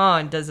 "Shere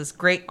Khan does us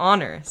great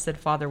honor," said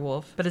Father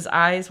Wolf, but his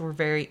eyes were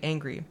very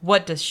angry.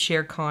 "What does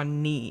Shere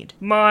Khan need?"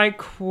 "My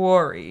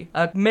quarry.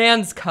 A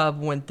man's cub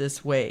went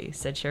this way,"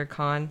 said Shere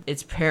Khan.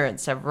 "Its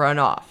parents have run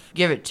off.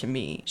 Give it to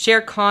me."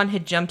 Shere Khan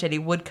had jumped at a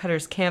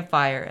woodcutter's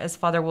campfire, as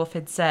Father Wolf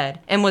had said,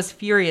 and was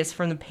furious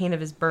from the pain of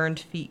his burned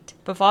feet.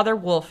 But Father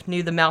Wolf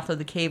knew the mouth of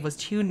the cave was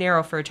too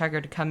narrow for a tiger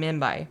to come in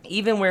by.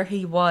 Even where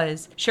he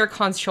was, Shere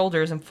Khan's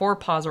shoulders and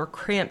forepaws were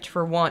cramped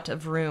for want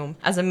of room,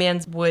 as a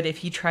man's would if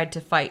he tried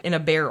to fight in a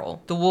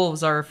barrel. "The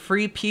wolves are a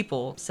free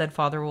people," said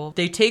Father Wolf.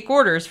 "They take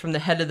orders from the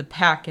head of the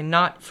pack and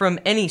not from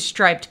any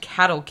striped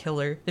cattle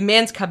killer. The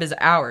man's cub is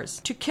ours,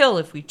 to kill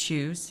if we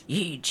choose."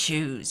 "Ye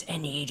choose,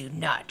 and ye do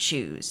not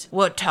choose.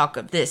 What talk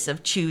of this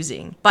of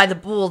choosing? By the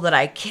bull that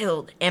I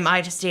killed, am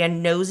I to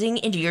stand nosing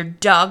into your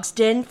dog's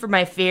den for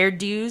my fair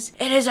dues?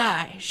 It is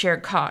I, Shere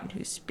Khan,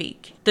 who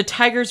speak." The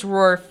tiger's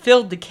roar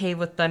filled the cave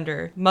with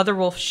thunder. Mother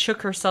Wolf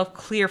shook herself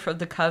clear of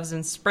the cubs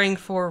and sprang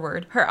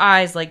forward, her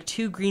eyes like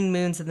 2 green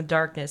moons in the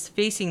darkness,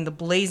 facing the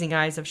blazing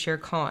eyes of Shere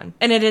Khan.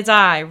 "And it is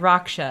I,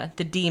 Raksha,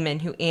 the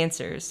demon, who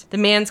answers. The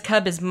man's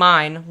cub is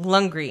mine,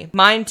 Lungri,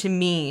 mine to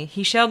me.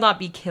 He shall not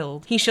be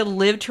killed. He shall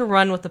live to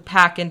run with the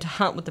pack and to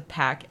hunt with the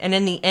pack. And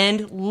in the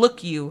end,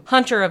 look you,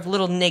 hunter of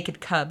little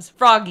naked cubs,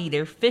 frog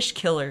eater, fish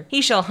killer,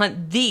 he shall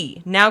hunt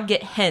thee. Now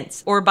get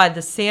hence, or by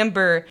the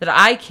Sambur that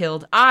I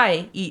killed,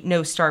 I eat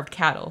no starved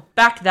cattle.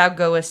 Back thou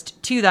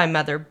goest to thy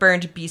mother,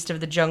 burned beast of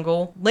the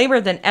jungle.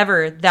 Lamer than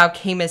ever thou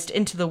camest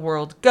into the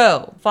world.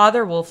 Go!"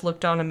 Father Wolf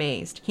looked on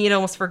amazed. He had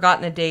almost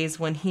forgotten the days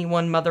when he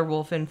won Mother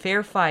Wolf in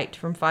fair fight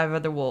from 5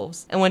 other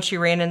wolves, and when she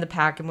ran in the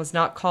pack and was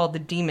not called the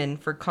demon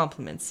for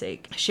compliment's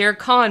sake. Shere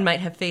Khan might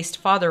have faced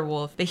Father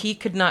Wolf, but he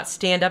could not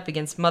stand up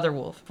against Mother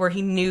Wolf, for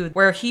he knew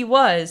where he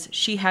was,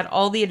 she had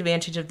all the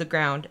advantage of the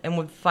ground and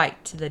would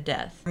fight to the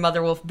death.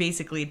 Mother Wolf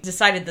basically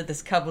decided that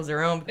this cub was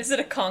her own. Is it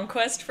a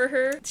conquest for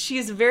her? She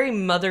is a very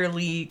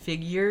motherly figure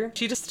Bagheera.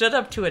 She just stood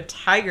up to a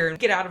tiger and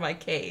get out of my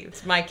cave.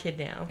 It's my kid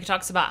now. He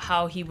talks about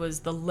how he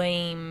was the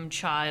lame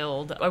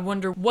child. I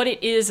wonder what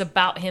it is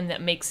about him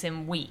that makes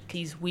him weak.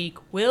 He's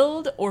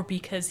weak-willed or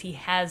because he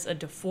has a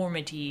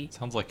deformity.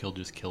 Sounds like he'll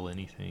just kill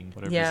anything,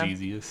 whatever's Yeah.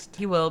 easiest.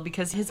 He will,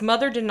 because his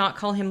mother did not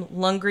call him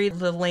Lungri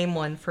the Lame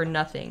One for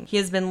nothing. He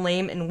has been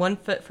lame in 1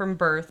 foot from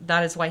birth.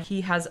 That is why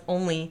he has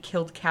only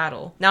killed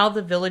cattle. Now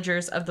the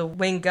villagers of the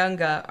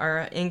Wengunga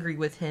are angry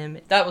with him.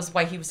 That was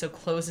why he was so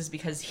close, is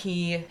because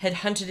he had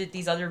hunted at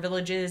these other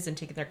villages and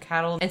taken their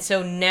cattle. And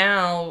so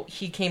now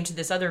he came to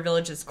this other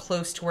village that's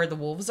close to where the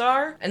wolves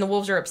are. And the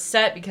wolves are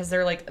upset because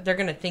they're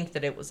going to think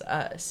that it was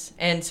us.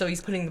 And so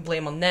he's putting the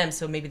blame on them,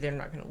 so maybe they're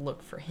not going to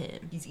look for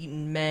him. He's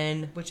eaten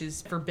men, which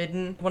is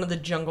forbidden. One of the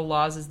jungle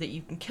laws is that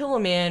you can kill a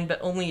man, but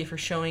only if you're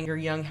showing your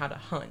young how to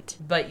hunt.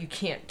 But you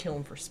can't kill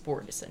him for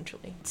sport,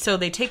 essentially. So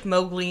they take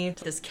Mowgli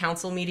to this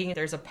council meeting.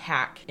 There's a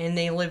pack, and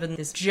they live in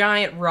this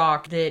giant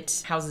rock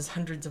that houses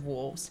hundreds of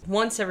wolves.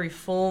 Once every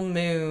full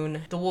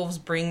moon, the wolves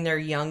bring their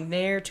young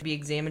there to be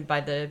examined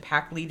by the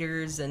pack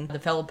leaders and the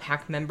fellow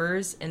pack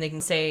members, and they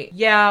can say,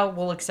 yeah,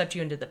 we'll accept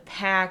you into the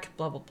pack,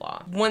 blah, blah,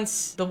 blah.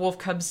 Once the wolf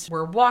cubs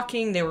were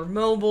walking, they were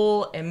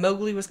mobile, and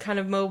Mowgli was kind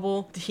of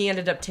mobile. He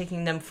ended up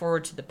taking them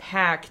forward to the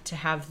pack to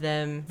have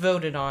them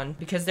voted on,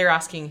 because they're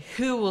asking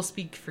who will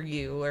speak for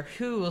you or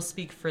who will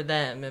speak for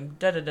them, and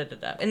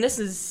da-da-da-da-da. And this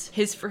is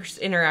his first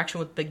interaction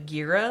with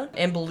Bagheera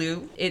and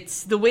Baloo.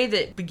 It's the way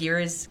that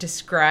Bagheera is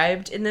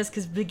described in this,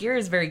 because Bagheera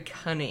is very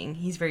cunning.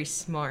 He's very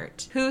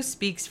smart. Who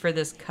speaks for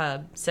this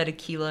cub? Said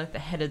Akela, the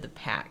head of the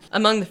pack.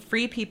 Among the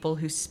free people,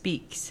 who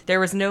speaks? There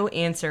was no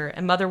answer,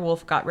 and Mother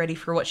Wolf got ready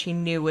for what she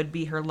knew would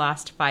be her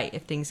last fight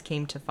if things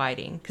came to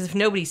fighting. Because if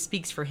nobody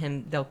speaks for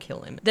him, they'll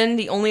kill him. Then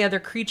the only other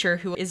creature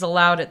who is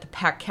allowed at the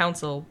pack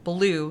council,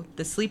 Baloo,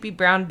 the sleepy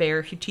brown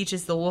bear who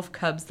teaches the wolf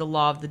cubs the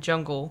law of the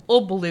jungle.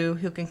 Old Baloo,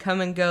 who can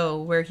come and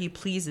go where he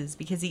pleases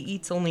because he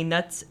eats only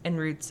nuts and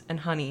roots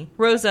and honey,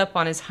 rose up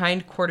on his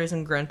hind quarters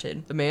and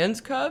grunted, "The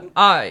man's cub?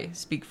 I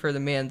speak for the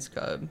man's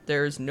cub.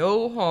 There is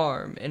no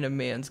harm in a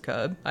man's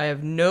cub. I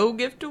have no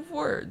gift of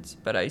words,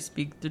 but I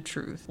speak the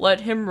truth.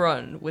 Let him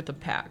run with the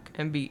pack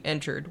and be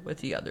entered with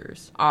the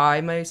others.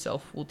 I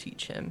myself will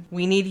teach him."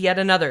 "We need yet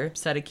another,"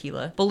 said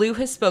Akela. "Baloo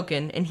has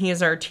spoken, and he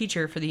is our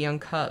teacher for the young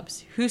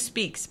cubs. Who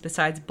speaks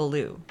besides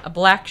Baloo?" A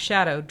black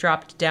shadow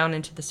dropped down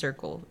into the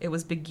circle. It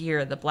was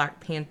Bagheera, the Black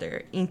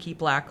Panther, inky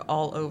black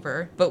all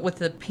over, but with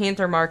the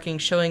panther marking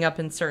showing up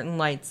in certain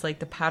lights like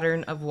the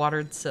pattern of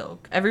watered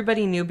silk.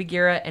 Everybody knew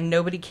Bagheera, and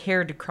nobody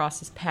cared to cross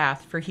his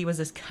path, for he was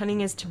as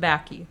cunning as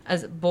tobacco,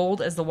 as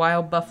bold as the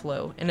wild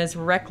buffalo, and as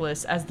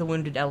reckless as the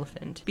wounded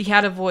elephant. He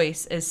had a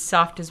voice as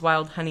soft as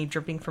wild honey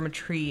dripping from a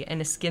tree,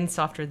 and a skin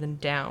softer than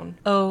down.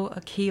 "O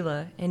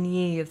Akela, and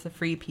ye of the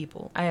free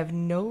people, I have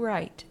no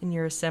right in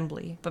your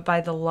assembly, but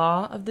by the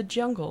law of the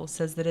jungle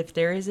says that if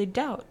there is a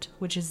doubt,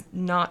 which is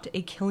not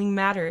a killing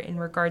matter in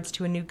regards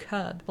to a new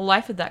cub, the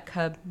life of that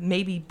cub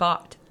may be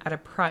bought at a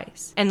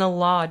price. And the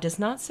law does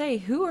not say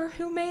who or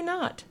who may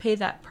not pay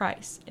that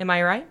price. Am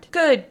I right?"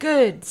 "Good,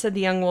 good," said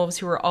the young wolves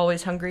who were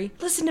always hungry.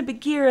 "Listen to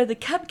Bagheera, the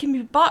cub can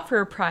be bought for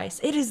a price.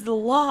 It is the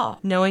law."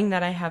 "Knowing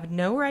that I have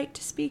no right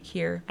to speak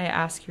here, I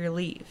ask your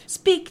leave."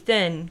 "Speak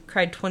then,"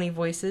 cried 20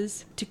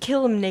 voices. "To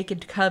kill a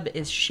naked cub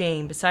is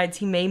shame. Besides,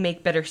 he may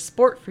make better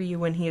sport for you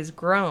when he is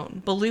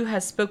grown. Baloo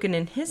has spoken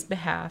in his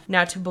behalf.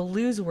 Now to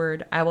Baloo's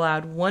word I will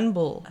add one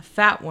bull, a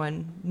fat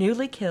one,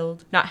 newly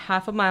killed, not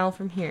half a mile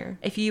from here.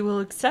 If you will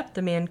accept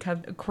the man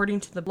cub according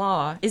to the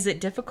law, is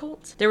it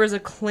difficult?" There was a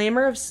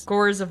clamor of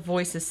scores of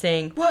voices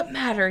saying, "What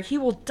matter? He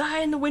will die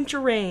in the winter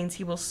rains.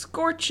 He will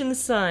scorch in the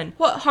sun.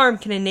 What harm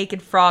can a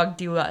naked frog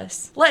do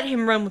us? Let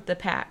him run with the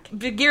pack."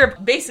 Bagheera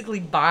basically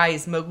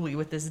buys Mowgli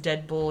with this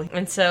dead bull,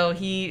 and so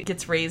he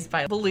gets raised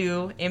by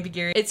Baloo and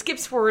Bagheera. It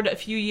skips forward a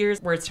few years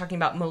where it's talking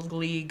about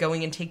Mowgli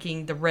going and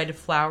taking the red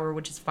flower,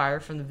 which is fire,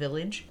 from the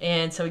village,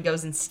 and so he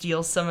goes and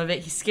steals some of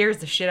it. He scares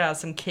the shit out of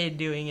some kid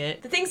doing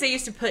it. The things they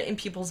used to put in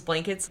people's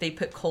blankets, they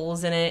put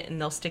coals in it and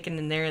they'll stick it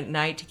in there at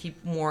night to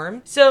keep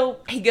warm. So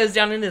he goes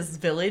down into this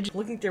village,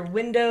 looking through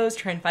windows,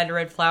 trying to find a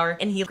red flower,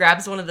 and he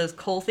grabs one of those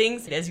coal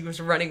things as he was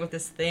running with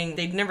this thing.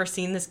 They'd never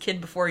seen this kid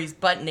before. He's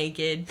butt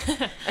naked.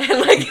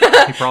 And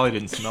He probably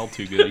didn't smell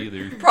too good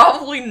either.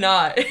 Probably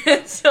not.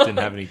 So, didn't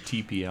have any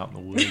teepee out in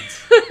the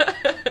woods.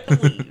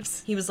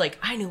 leaves. He was like,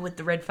 I knew what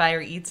the red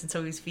fire eats, and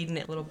so he was feeding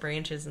it little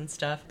branches and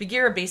stuff.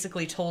 Bagheera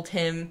basically told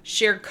him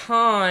Shere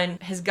Khan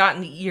has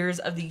gotten the ears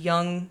of the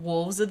young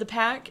wolves of the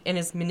pack and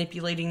is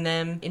manipulating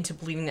them into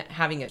believing that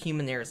having a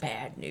human there is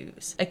bad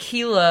news.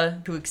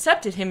 Akela, who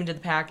accepted him into the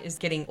pack, is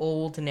getting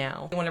old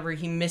now. Whenever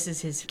he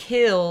misses his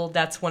kill,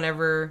 that's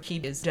whenever he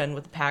is done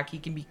with the pack. He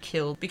can be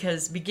killed,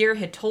 because Bagheera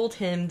had told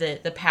him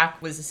that the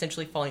pack was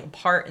essentially falling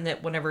apart and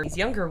that whenever these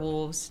younger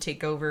wolves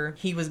take over,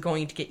 he was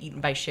going to get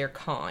eaten by Shere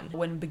Khan.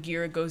 When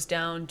Bagheera goes goes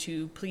down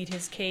to plead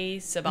his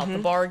case about the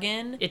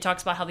bargain, it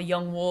talks about how the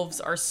young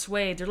wolves are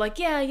swayed. They're like,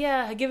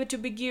 yeah, give it to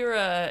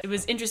Bagheera. It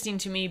was interesting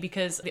to me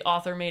because the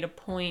author made a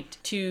point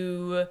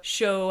to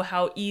show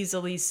how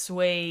easily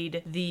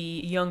swayed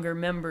the younger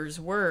members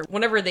were.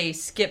 Whenever they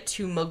skip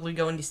to Mowgli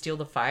going to steal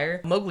the fire,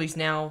 Mowgli's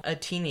now a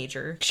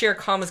teenager. Shere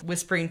Khan was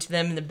whispering to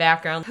them in the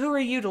background, "Who are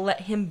you to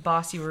let him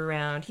boss you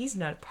around? He's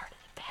not a part of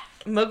the pack."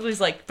 Mowgli's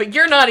like, "But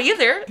you're not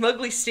either."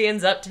 Mowgli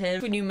stands up to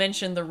him. When you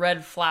mentioned the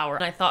red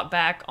flower, I thought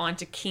back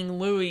onto King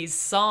Louie's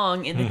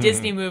song in the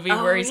Disney movie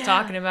where he's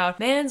talking about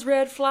man's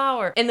red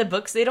flower. In the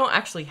books, they don't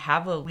actually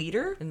have a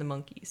leader in the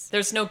monkeys.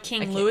 There's no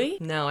King Louie?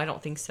 No, I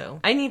don't think so.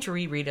 I need to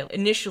reread it.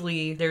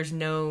 Initially, there's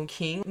no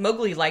king.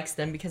 Mowgli likes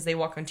them because they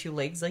walk on two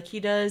legs like he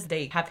does.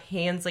 They have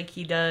hands like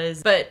he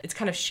does. But it's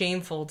kind of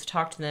shameful to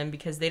talk to them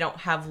because they don't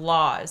have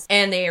laws.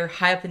 And they are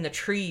high up in the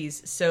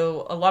trees.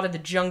 So a lot of the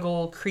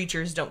jungle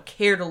creatures don't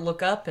care to look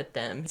up at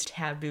them. It's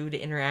taboo to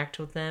interact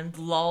with them.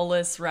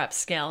 Lawless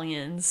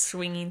rapscallions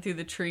swinging through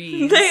the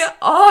trees. They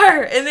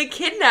are! And they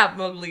kidnap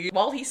Mowgli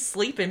while he's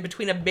sleeping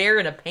between a bear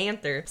and a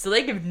panther. So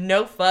they give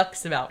no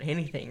fucks about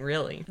anything,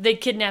 really. They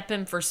kidnap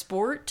him for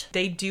sport.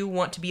 They do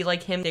want to be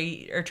like him.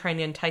 They are trying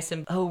to entice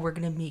him. "Oh, we're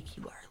gonna make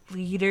you our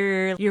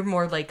leader. You're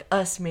more like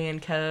us, man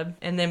cub."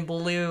 And then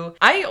Baloo.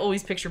 I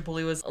always picture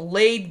Baloo as a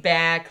laid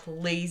back,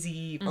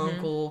 lazy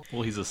uncle.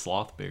 Well, he's a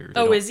sloth bear.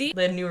 Oh, is he?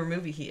 The newer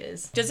movie he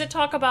is. Does it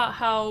talk about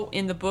how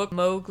in the book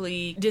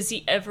Mowgli, does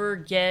he ever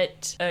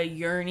get a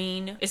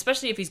yearning,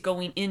 especially if he's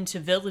going into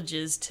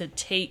villages to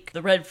take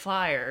the red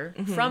fire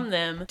from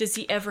them, does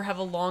he ever have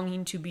a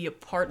longing to be a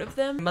part of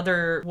them?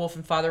 Mother Wolf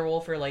and Father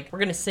Wolf are like, "We're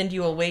gonna send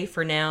you away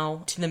for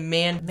now to the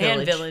man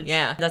village.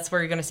 Yeah, that's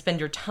where you're gonna spend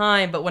your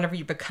time, but whenever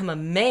you become a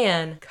man,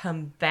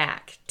 come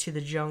back to the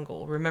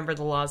jungle. Remember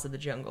the laws of the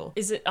jungle."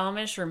 Is it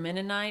Amish or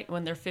Mennonite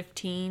when they're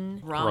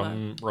 15?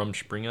 Rama.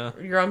 Rumspringa.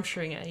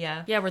 Rumspringa,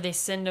 yeah. Yeah, where they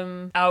send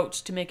them out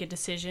to make a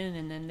decision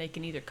and then they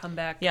can either come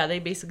back. Yeah, they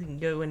basically can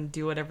go and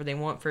do whatever they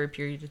want for a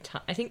period of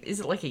time. I think, is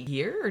it like a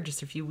year or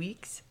just a few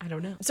weeks? I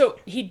don't know. So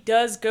he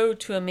does go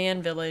to a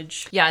man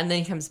village. Yeah, and then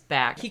he comes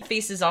back. He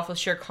faces off with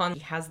Shere Khan. He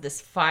has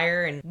this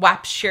fire and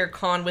whaps Shere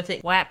Khan with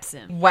it. Whaps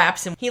him.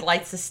 Whaps him. He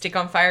lights the stick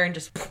on fire and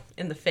just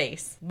in the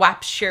face.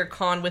 Whaps Shere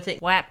Khan with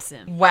it. Whaps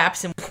him.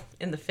 Whaps him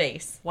in the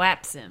face.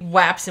 Whaps him.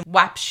 Whaps him.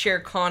 Whaps Shere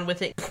Khan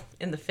with it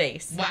in the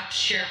face. Whaps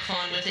Shere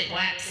Khan with it.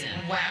 Whaps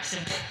him. Whaps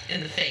him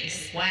in the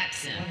face.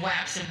 Whaps him.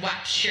 Whaps him.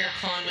 Whaps Shere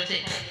Khan with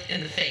it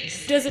in the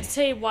face. Does it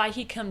say why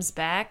he comes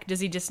back?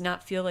 Does he just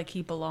not feel like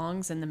he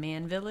belongs in the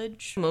man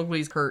village?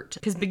 Mowgli's hurt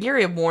because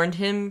Bagheera warned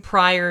him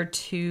prior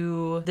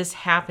to this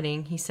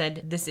happening. He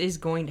said, "This is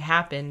going to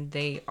happen.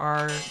 They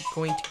are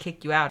going to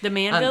kick you out." The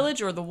man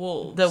village or the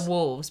wolves? The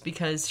wolves,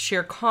 because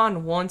Shere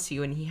Khan wants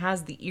you and he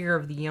has the ear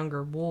of the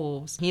younger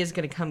wolves. He is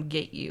going to come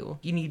get you.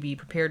 You need to be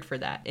prepared for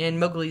that. And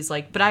Mowgli's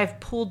like, "But I've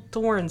pulled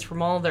thorns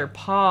from all their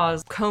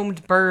paws,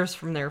 combed burrs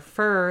from their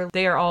fur.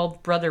 They are all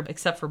brother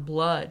except for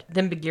blood."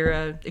 Then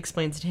Bagheera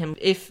explains to him,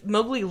 if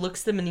Mowgli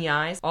looks them in the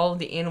eyes, all of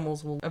the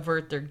animals will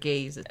avert their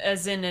gaze.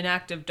 As in an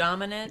act of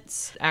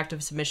dominance? Act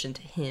of submission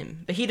to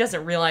him. But he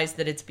doesn't realize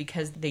that it's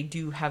because they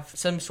do have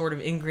some sort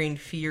of ingrained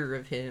fear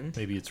of him.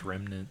 Maybe it's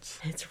remnants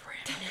It's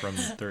from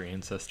their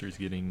ancestors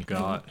getting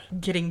got.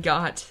 getting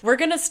got. We're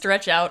gonna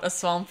stretch out A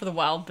Psalm for the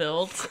Wild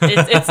Built.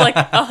 It's like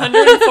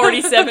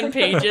 147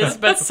 pages,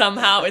 but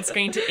somehow it's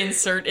going to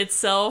insert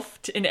itself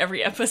in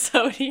every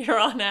episode here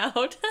on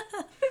out.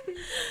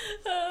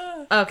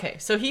 Okay,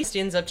 so he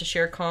stands up to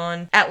Shere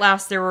Khan. At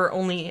last, there were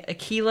only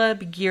Akela,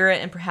 Bagheera,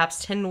 and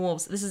perhaps 10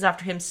 wolves. This is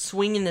after him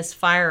swinging this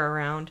fire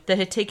around that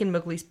had taken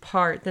Mowgli's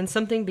part. Then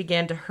something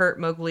began to hurt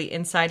Mowgli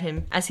inside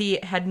him, as he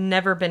had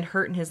never been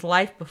hurt in his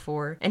life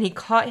before, and he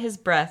caught his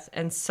breath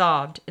and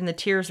sobbed, and the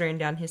tears ran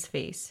down his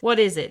face. "What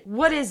is it?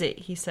 What is it?"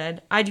 he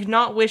said. "I do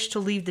not wish to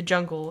leave the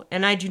jungle,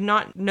 and I do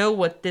not know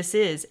what this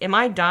is. Am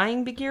I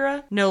dying,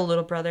 Bagheera?" "No,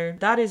 little brother.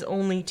 That is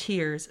only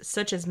tears,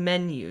 such as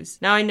men use.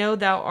 Now I know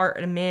thou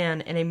art a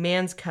man, and a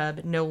man's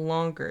cub no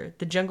longer.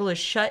 The jungle is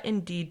shut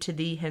indeed to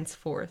thee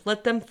henceforth.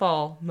 Let them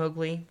fall,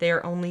 Mowgli. They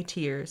are only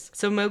tears."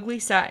 So Mowgli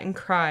sat and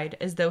cried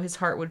as though his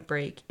heart would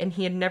break, and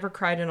he had never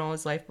cried in all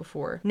his life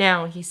before.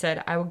 "Now," he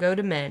said, "I will go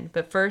to men,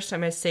 but first I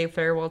must say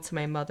farewell to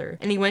my mother."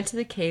 And he went to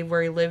the cave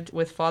where he lived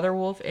with Father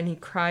Wolf, and he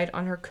cried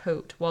on her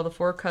coat while the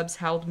 4 cubs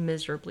howled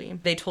miserably.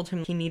 They told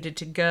him he needed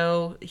to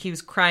go. He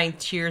was crying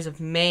tears of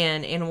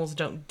man. Animals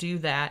don't do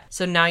that.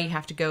 So now you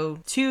have to go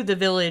to the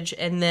village,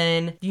 and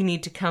then you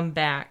need to come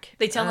back.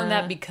 They tell him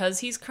that because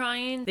he's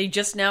crying? They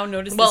just now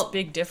notice Well, this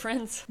big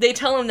difference? They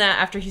tell him that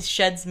after he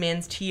sheds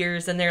man's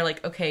tears, and they're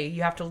like, "Okay,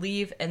 you have to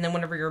leave, and then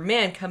whenever you're a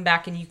man, come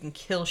back and you can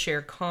kill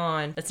Shere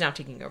Khan that's now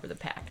taking over the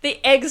pack." They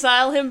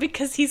exile him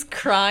because he's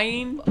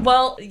crying?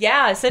 Well,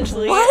 yeah,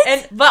 essentially.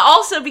 What? But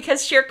also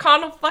because Shere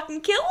Khan will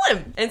fucking kill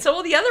him, and so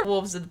will the other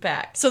wolves of the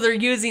pack. So they're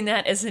using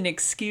that as an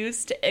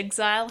excuse to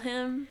exile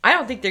him? I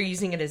don't think they're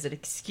using it as an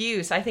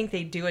excuse. I think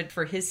they do it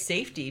for his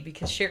safety,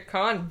 because Shere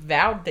Khan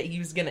vowed that he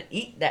was gonna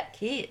eat that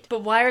kid.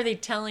 But why why are they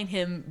telling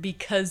him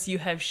because you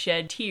have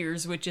shed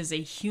tears, which is a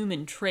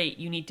human trait,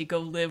 you need to go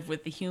live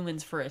with the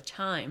humans for a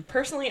time?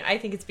 Personally, I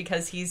think it's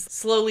because he's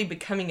slowly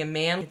becoming a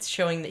man. It's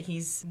showing that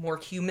he's more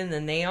human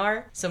than they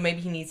are. So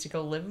maybe he needs to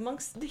go live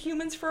amongst the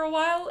humans for a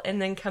while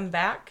and then come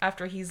back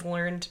after he's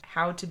learned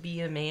how to be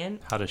a man.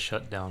 How to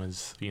shut down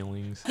his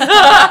feelings.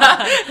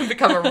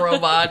 Become a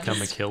robot.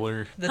 Become a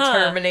killer. The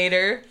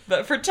Terminator,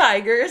 but for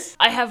tigers.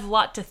 I have a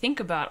lot to think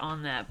about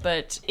on that,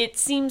 but it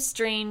seems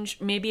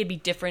strange. Maybe it'd be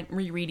different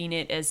rereading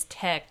it as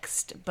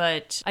text,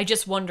 but I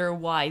just wonder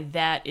why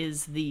that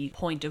is the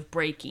point of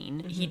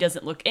breaking. He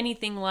doesn't look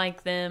anything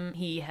like them.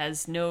 He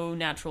has no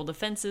natural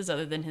defenses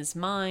other than his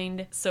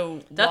mind. So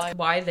that's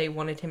why they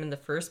wanted him in the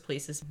first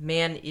place, is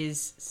man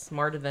is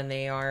smarter than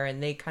they are,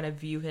 and they kind of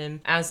view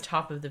him as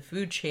top of the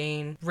food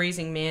chain,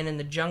 raising man in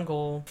the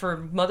jungle. For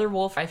Mother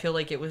Wolf, I feel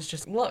like it was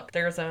just, look,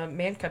 there's a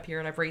man cub here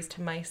and I've raised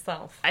him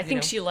myself. I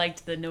think she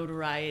liked the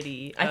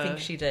notoriety. I think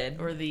she did.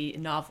 Or the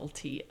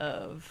novelty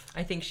of.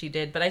 I think she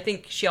did, but I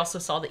think she also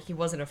saw that he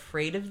wasn't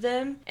afraid of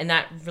them, and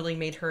that really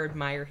made her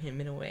admire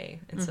him in a way.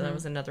 And so that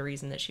was another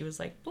reason that she was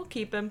like, we'll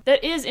keep him.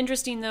 That is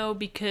interesting, though,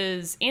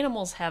 because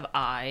animals have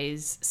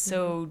eyes,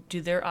 so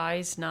do their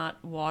eyes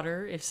not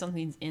water if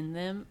something's in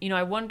them? You know,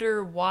 I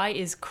wonder, why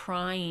is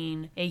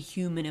crying a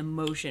human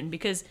emotion?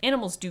 Because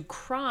animals do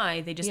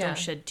cry, they just don't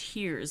shed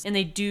tears. And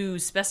they do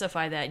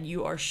specify that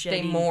you are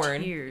shedding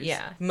tears.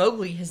 Yeah.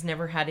 Mowgli has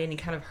never had any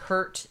kind of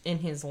hurt in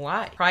his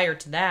life. Prior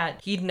to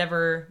that, he'd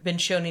never been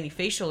shown any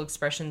facial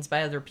expressions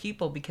by other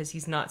people because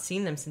he's not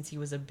seen them since he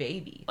was a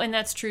baby. And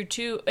that's true,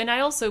 too. And I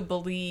also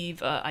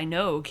believe, I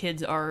know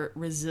kids are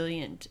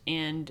resilient.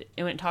 And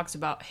when it talks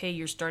about, hey,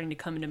 you're starting to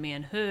come into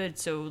manhood,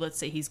 so let's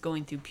say he's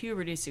going through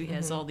puberty, so he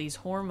has all these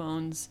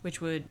hormones,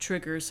 which would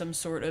trigger some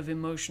sort of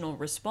emotional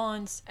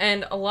response.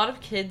 And a lot of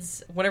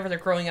kids, whenever they're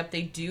growing up,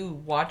 they do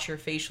watch your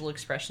facial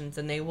expressions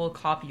and they will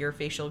copy your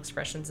facial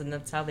expressions, and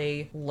that's how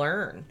they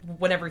learn.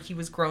 Whenever he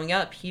was growing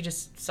up, he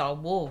just saw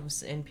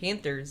wolves and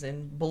panthers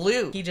and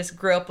Baloo. He just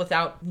grew up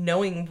without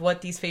knowing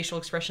what these facial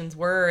expressions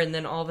were, and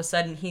then all of a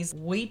sudden he's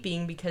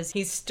weeping because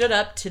he stood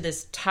up to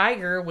this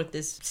tiger with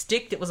this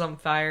stick that was on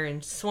fire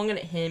and swung it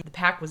at him. The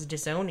pack was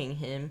disowning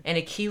him, and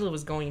Akela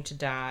was going to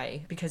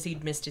die because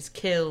he'd missed his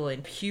kill,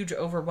 and huge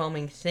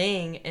overwhelming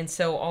thing. And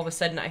so all of a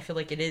sudden I feel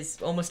like it is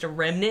almost a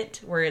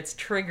remnant where it's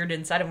triggered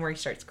inside him where he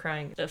starts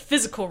crying. A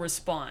physical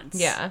response.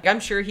 Yeah. I'm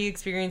sure he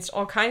experienced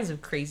all kinds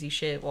of crazy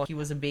shit while he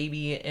was a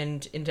baby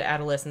and into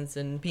adolescence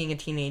and being a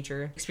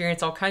teenager.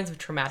 Experienced all kinds of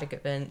traumatic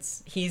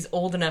events. He's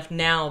old enough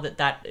now that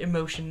that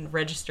emotion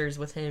registers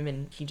with him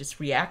and he just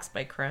reacts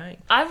by crying.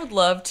 I would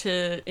love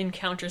to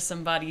encounter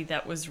somebody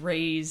that was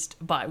raised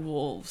by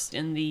wolves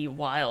in the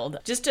wild,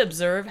 just to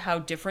observe how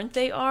different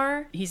they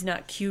are. He's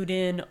not cued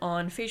in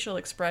on facial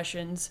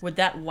expressions. Would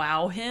that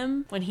wow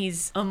him when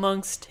he's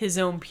amongst his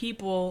own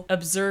people,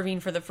 observing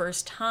for the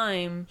first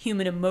time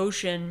human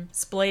emotion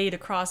splayed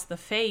across the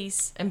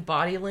face? And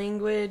body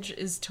language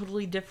is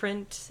totally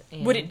different.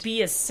 And would it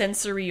be a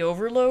sensory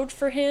overload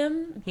for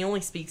him? He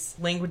only speaks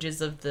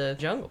languages of the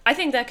jungle. I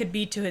think that could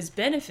be to his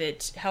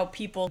benefit, how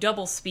people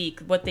double speak.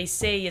 What they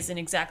say isn't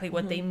exactly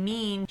what they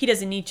mean. He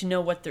doesn't need to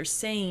know what they're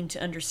saying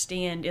to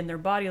understand in their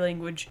body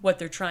language what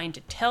they're trying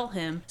to tell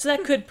him. So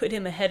that could put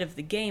him ahead of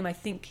the game. I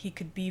think he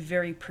could be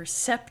very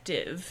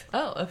perceptive.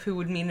 Oh, of who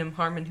would mean him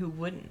harm and who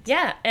wouldn't.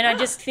 Yeah, and I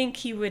just think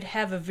he would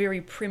have a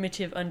very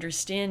primitive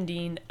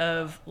understanding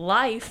of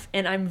life,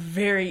 and I'm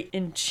very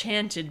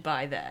enchanted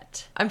by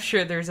that. I'm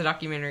sure there's a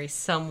documentary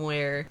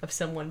somewhere of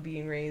someone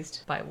being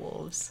raised by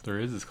wolves. There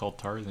is. It's called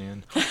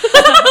Tarzan.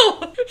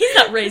 He's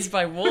not raised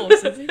by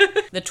wolves, is he?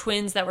 The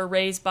twins that were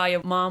raised by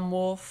a mom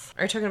wolf.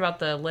 Are you talking about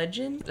the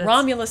legend?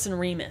 Romulus and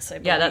Remus, I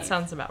believe. Yeah, that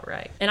sounds about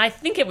right. And I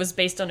think it was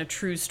based on a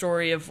true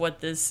story of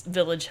what this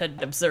village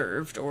had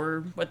observed,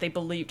 or what they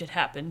believed had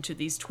happened to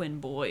these twin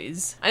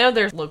boys. I know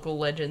there's local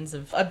legends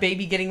of a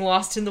baby getting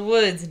lost in the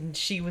woods and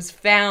she was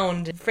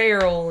found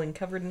feral and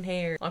covered in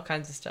hair, all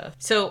kinds of stuff.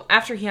 So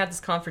after he had this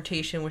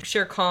confrontation with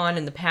Shere Khan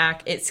and the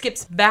pack, it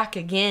skips back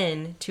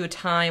again to a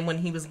time when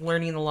he was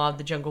learning the law of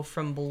the jungle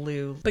from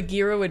Baloo.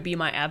 Bagheera would be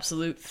my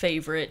absolute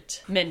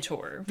favorite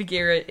mentor.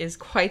 Bagheera is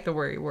quite the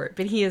worrywart,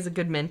 but he is a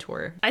good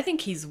mentor. I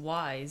think he's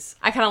wise.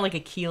 I kind of like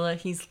Akela.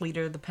 He's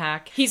leader of the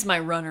pack. He's my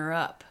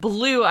runner-up.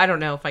 Baloo, I don't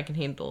know if I can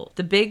handle.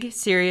 The big,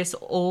 serious,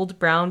 old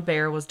brown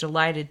bear was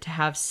delighted to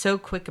have so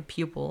quick a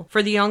pupil,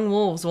 for the young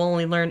wolves will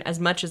only learn as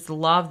much as the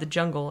law of the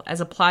jungle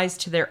as applies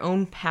to their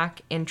own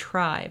pack and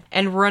tribe,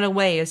 and run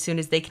away as soon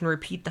as they can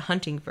repeat the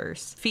hunting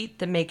verse. Feet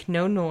that make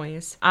no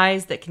noise,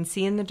 eyes that can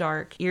see in the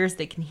dark, ears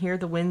that can hear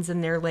the winds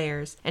in their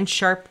lairs, and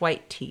sharp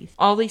white teeth.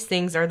 All these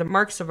things are the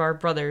marks of our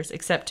brothers,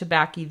 except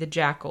Tabaqui the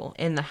jackal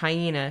and the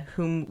hyena,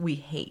 whom we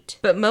hate.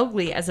 But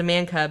Mowgli, as a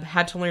man-cub,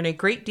 had to learn a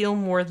great deal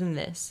more than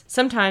this.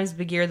 Sometimes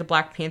Bagheera the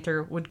Black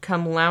Panther would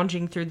come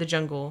lounging through the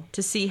jungle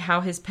to see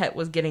how his pet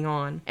was getting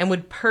on, and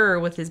would purr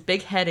with his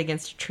big head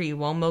against a tree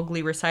while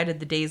Mowgli recited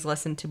the day's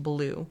lesson to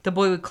Baloo. The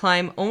boy would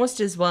climb almost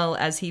as well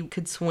as he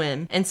could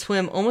swim, and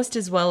swim almost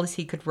as well as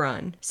he could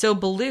run. So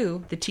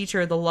Baloo, the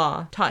teacher of the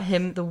law, taught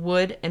him the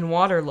wood and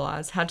water laws,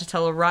 laws, how to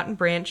tell a rotten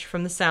branch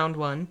from the sound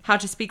one, how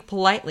to speak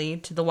politely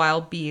to the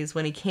wild bees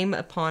when he came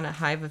upon a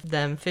hive of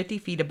them 50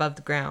 feet above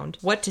the ground,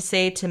 what to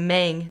say to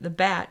Mang the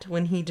bat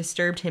when he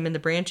disturbed him in the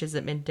branches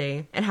at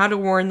midday, and how to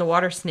warn the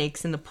water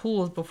snakes in the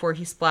pools before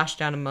he splashed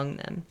down among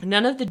them.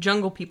 None of the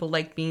jungle people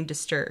like being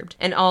disturbed,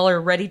 and all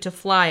are ready to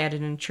fly at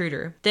an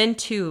intruder. Then,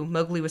 too,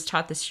 Mowgli was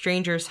taught the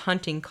stranger's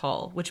hunting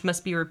call, which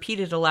must be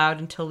repeated aloud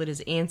until it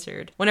is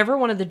answered. Whenever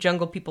one of the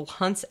jungle people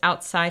hunts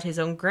outside his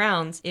own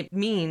grounds, it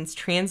means,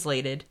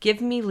 translated,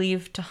 "Give me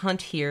leave to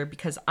hunt here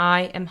because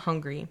I am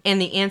hungry."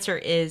 And the answer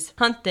is,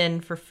 "Hunt then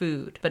for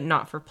food, but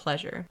not for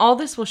pleasure." All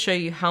this will show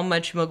you how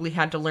much Mowgli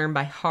had to learn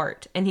by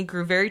heart, and he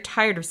grew very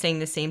tired of saying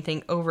the same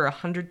thing over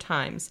 100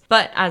 times.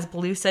 But, as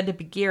Baloo said to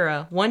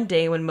Bagheera, one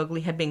day when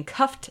Mowgli had been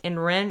cuffed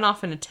and ran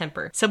off in a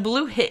temper, so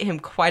Baloo hit him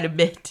quite a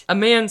bit. "A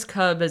man's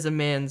cub is a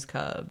man's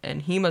cub,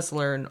 and he must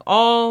learn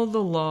all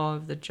the law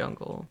of the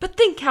jungle." "But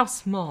think how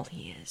small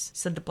he is,"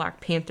 said the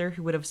Black Panther,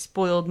 who would have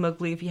spoiled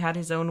Mowgli if he had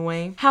his own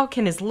way. "How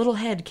can his little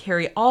head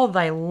carry all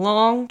thy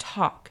long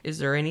talk? Is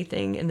there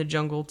anything in the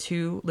jungle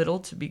too little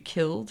to be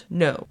killed?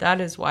 No,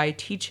 that is why I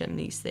teach him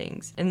these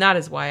things, and that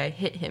is why I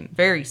hit him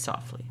very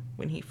softly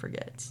when he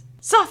forgets."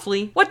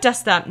 "Softly? What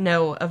dost thou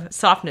know of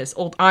softness,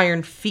 old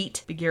iron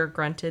feet?" Bagheera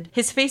grunted.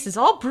 "His face is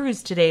all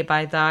bruised today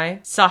by thy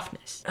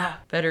softness. Ah,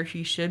 better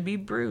he should be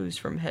bruised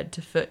from head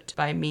to foot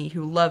by me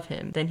who love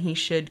him than he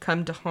should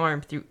come to harm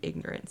through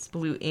ignorance."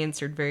 Baloo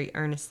answered very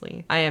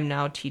earnestly, "I am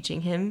now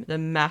teaching him the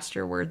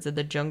master words of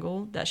the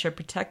jungle that shall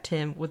protect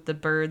him with the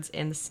birds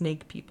and the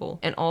snake people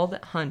and all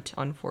that hunt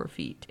on 4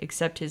 feet,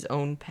 except his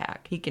own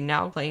pack. He can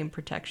now claim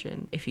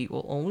protection if he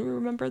will only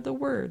remember the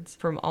words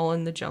from all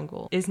in the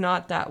jungle. Is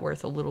not that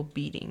worth a little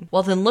beating?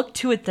 Well, then look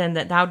to it then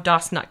that thou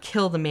dost not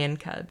kill the man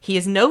cub. He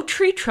is no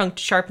tree trunk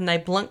to sharpen thy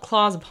blunt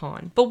claws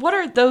upon. But what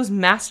are those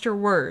master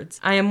words?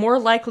 I am more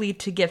likely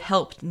to give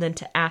help than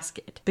to ask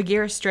it."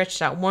 Bagheera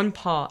stretched out one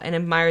paw and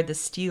admired the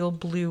steel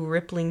blue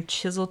rippling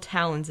chiseled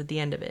talons at the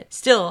end of it.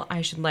 "Still,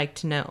 I should like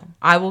to know.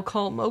 I will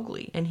call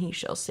Mowgli, and he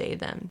shall say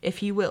them, if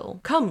he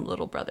will. Come,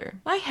 little brother."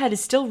 "My head is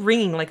still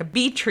ringing like a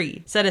bee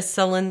tree," said a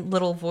sullen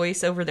little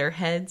voice over their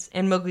heads,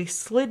 and Mowgli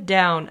slid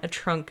down a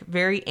trunk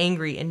very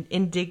angry and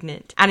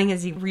indignant, adding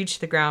as he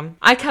reached the ground,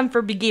 "I come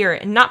for Bagheera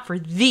and not for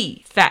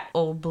thee, fat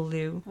old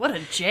Baloo." What a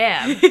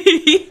jab.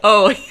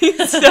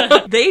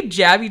 So they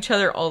jab each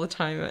other all the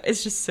time.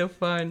 It's just so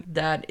fun.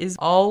 "That is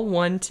all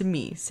one to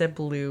me," said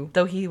Baloo,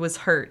 though he was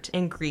hurt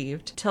and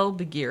grieved. "Tell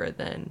Bagheera,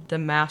 then, the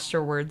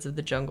master words of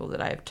the jungle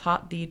that I have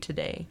taught thee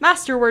today."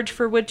 "Master words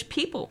for which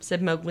people?"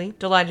 said Mowgli,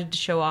 delighted to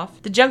show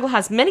off. "The jungle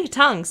has many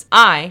tongues.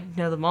 I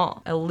know them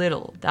all. A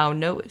little thou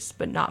knowest,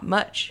 but not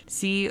much.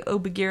 See, O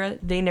Bagheera,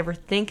 they never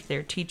thank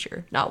their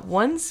teacher. Not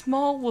one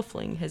small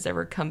wolfling has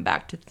ever come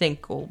back to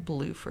thank old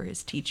Baloo for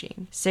his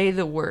teaching. Say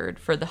the word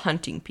for the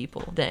hunting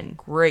people, then,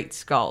 great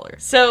scholar."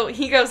 So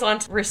he goes on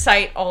to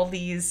recite all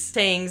these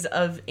sayings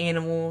of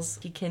animals.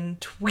 He can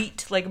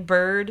tweet like a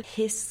bird,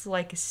 hiss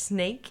like a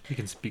snake. You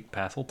can speak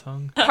Parcel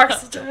tongue.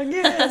 Parcel tongue,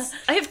 yes.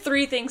 I have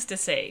 3 things to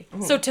say.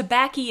 So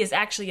Tabaki is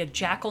actually a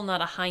jackal,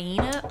 not a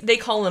hyena. They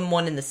call him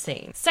one and the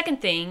same.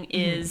 Second thing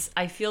is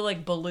I feel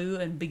like Baloo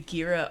and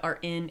Bagheera are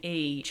in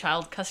a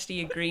child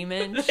custody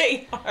agreement.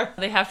 They are.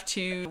 They have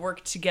to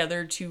work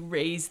together to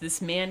raise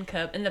this man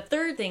cub. And the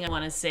third thing I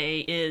want to say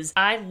is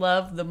I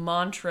love the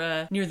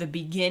mantra near the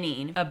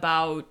beginning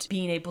about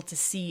being able to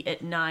see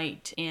at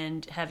night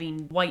and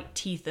having white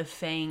teeth of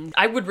fangs.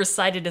 I would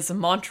recite it as a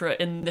mantra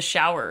in the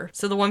shower.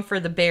 So the one for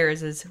the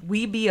bears is,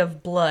 "We be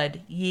of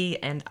blood, ye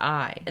and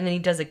I." And then he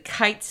does a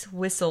kite's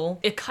whistle.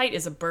 A kite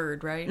is a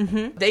bird, right?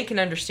 They can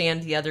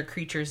understand the other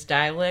creature's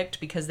dialect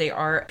because they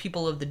are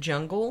people of the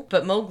jungle.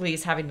 But Mowgli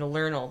is having to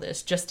learn all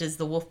this, just as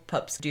the wolf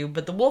pups do.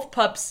 But the wolf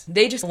pups,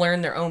 they just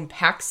learn their own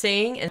pack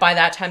saying. And by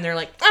that time, they're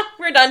like, "Oh,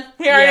 we're done.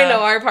 We already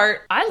know our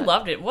part." I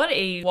loved it. What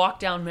a walk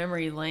down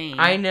memory lane.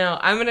 I know.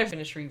 I'm going to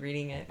finish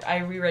rereading it. I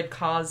reread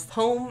Kaa's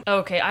poem.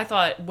 Okay, I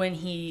thought when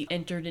he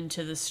entered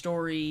into the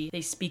story,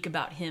 they speak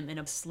about him in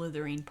a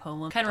slithering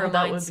poem. Kind of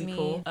that reminds would be me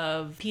cool.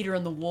 of Peter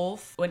and the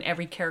Wolf. When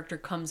every character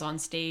comes on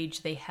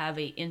stage, they have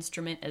a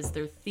instrument as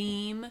their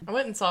theme. I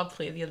went and saw a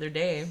play the other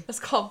day. It's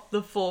called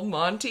The Full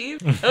Monty.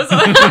 It was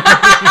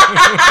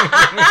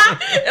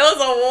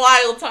a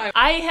wild time.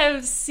 I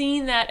have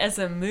seen that as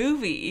a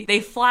movie. They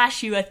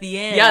flash you at the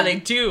end. Yeah, they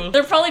do.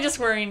 They're probably just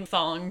wearing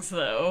thongs,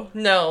 though.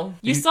 No.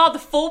 You saw the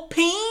full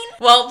peen?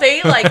 Well,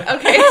 they like,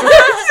 okay.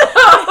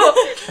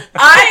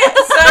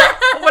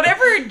 So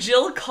whatever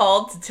Jill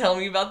called to tell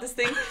me about this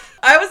thing,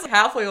 I was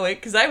halfway awake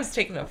because I was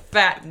taking a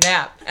fat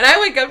nap. And I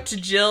wake up to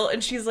Jill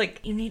and she's like,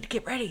 "You need to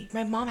get ready.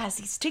 My mom has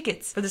these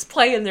tickets for this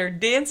play and there are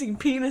dancing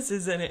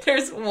penises in it."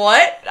 There's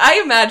what?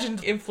 I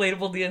imagined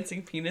inflatable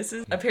dancing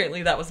penises.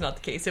 Apparently that was not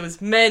the case. It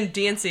was men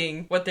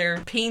dancing with their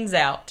peens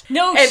out.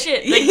 No And-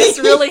 shit. Like, this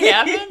really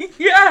happened?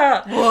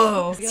 Yeah.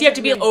 Whoa. So you have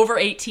to be over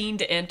 18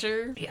 to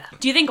enter? Yeah.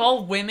 Do you think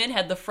all women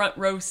had the front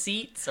row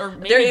seats? Or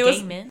maybe There gay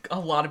was men? a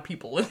lot of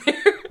people in there.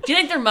 Do you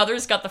think their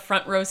mothers got the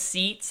front row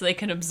seat so they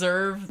can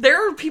observe?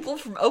 There were people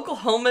from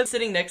Oklahoma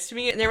sitting next to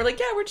me, and they were like,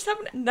 yeah, we're just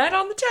having a night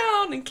on the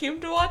town and came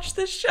to watch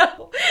this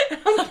show. And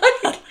I'm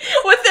like,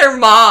 with their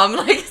mom.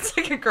 Like, it's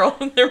like a girl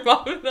and their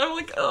mom. And I'm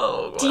like,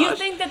 oh, gosh. Do you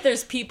think that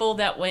there's people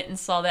that went and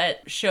saw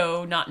that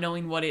show not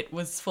knowing what it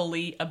was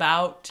fully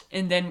about,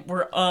 and then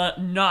were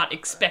not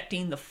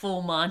expecting the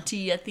full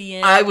Monty at the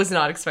end? I was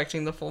not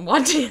expecting the full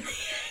Monty at the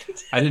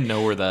end. I didn't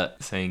know where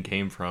that saying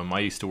came from. I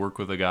used to work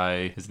with a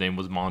guy, his name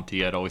was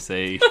Monty. I'd always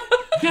say,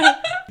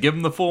 give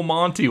him the full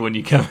Monty when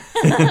you come.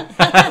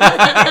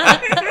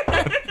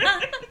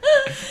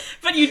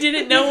 But you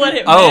didn't know what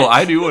it meant. Oh,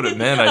 I knew what it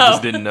meant. I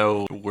just didn't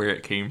know where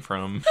it came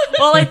from.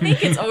 Well, I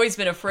think it's always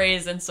been a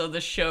phrase, and so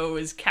the show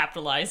is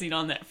capitalizing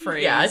on that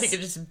phrase. Yeah, I think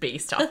it's just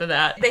based off of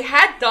that. They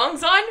had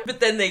thongs on, but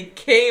then they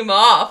came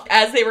off.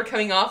 As they were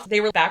coming off,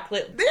 they were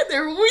backlit. They had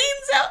their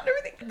wings out and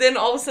everything. Then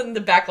all of a sudden, the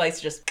backlights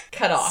just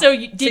cut off. So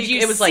did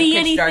you it was see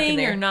pitch dark in anything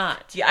there. or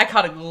not? Yeah, I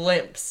caught a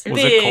glimpse.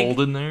 Was Big. it cold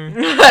in there?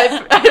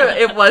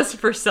 It was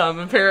for some,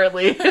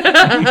 apparently.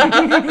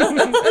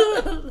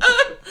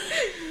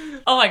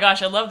 Oh my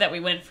gosh, I love that we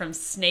went from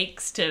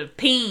snakes to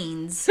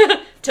peens.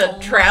 To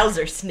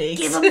trouser snakes.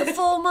 Give them the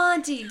full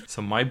Monty.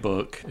 So my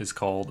book is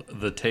called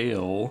The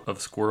Tale of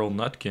Squirrel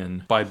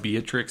Nutkin by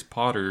Beatrix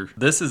Potter.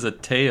 This is a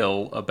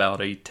tale about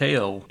a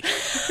tail.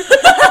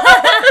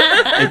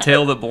 A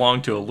tale that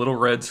belonged to a little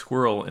red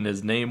squirrel, and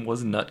his name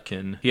was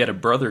Nutkin. He had a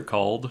brother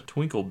called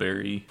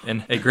Twinkleberry,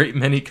 and a great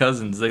many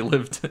cousins. They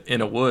lived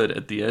in a wood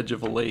at the edge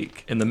of a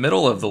lake. In the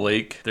middle of the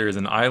lake, there is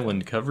an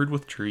island covered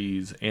with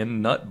trees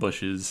and nut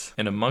bushes,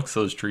 and amongst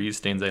those trees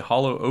stands a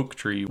hollow oak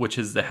tree, which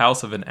is the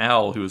house of an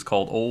owl who is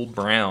called Old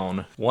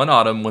Brown. One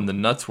autumn, when the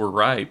nuts were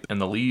ripe and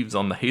the leaves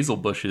on the hazel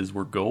bushes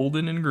were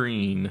golden and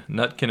green,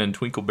 Nutkin and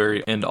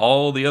Twinkleberry and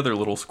all the other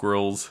little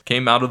squirrels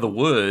came out of the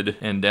wood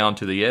and down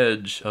to the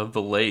edge of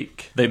the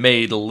lake. They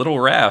made little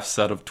rafts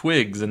out of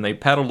twigs, and they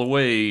paddled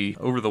away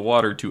over the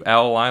water to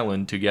Owl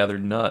Island to gather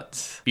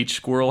nuts. Each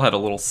squirrel had a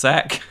little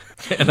sack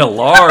and a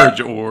large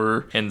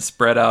oar, and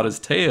spread out his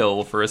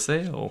tail for a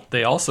sail.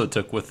 They also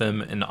took with them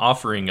an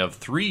offering of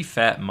 3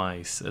 fat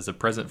mice as a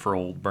present for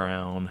Old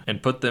Brown,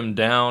 and put them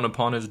down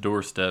upon his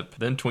doorstep.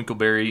 Then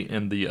Twinkleberry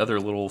and the other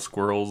little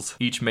squirrels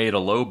each made a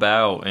low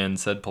bow and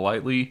said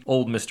politely,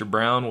 "Old Mr.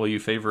 Brown, will you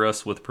favor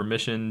us with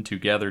permission to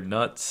gather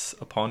nuts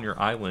upon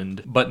your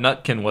island?" But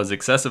Nutkin was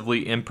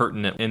excessively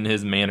impertinent in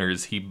his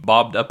manners. He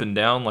bobbed up and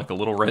down like a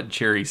little red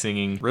cherry,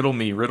 singing, riddle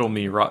me,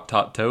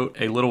 rot-tot-tote,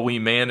 a little wee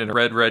man in a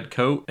red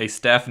coat, a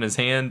staff in his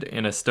hand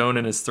and a stone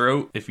in his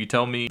throat. If you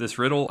tell me this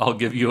riddle, I'll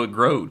give you a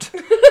groat.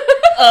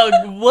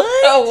 What?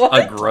 Oh,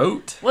 what? A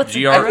groat? What's I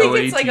think Groat?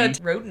 it's like a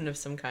rodent of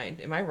some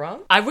kind. Am I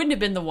wrong? I wouldn't have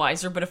been the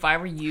wiser, but if I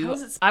were you, How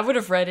is it- I would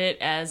have read it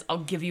as I'll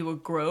give you a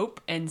grope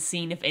and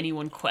seen if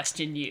anyone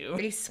questioned you.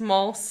 A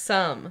small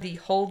sum. The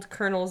hulled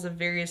kernels of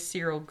various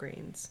cereal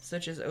grains,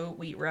 such as oat,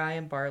 wheat, rye,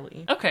 and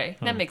barley. Okay,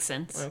 that makes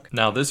sense. Okay.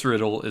 Now this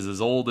riddle is as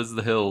old as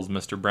the hills.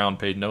 Mr. Brown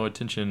paid no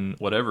attention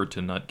whatever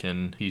to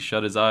Nutkin. He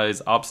shut his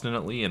eyes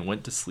obstinately and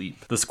went to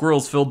sleep. The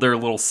squirrels filled their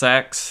little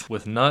sacks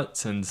with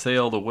nuts and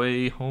sailed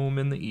away home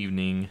in the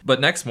evening.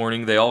 But next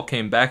morning they all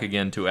came back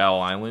again to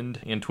Owl Island,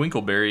 and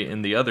Twinkleberry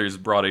and the others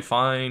brought a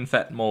fine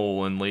fat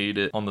mole and laid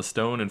it on the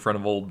stone in front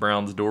of Old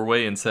Brown's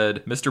doorway and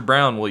said, "Mr.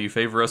 Brown, will you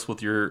favor us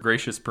with your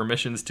gracious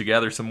permissions to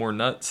gather some more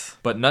nuts?"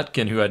 But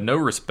Nutkin, who had no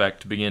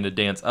respect, began to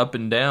dance up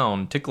and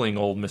down, tickling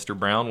old Mr.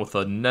 Brown with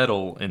a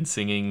nettle and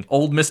singing,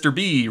 "Old Mr.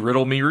 B,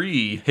 riddle me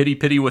ree, hitty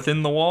pitty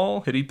within the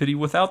wall, hitty pitty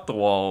without the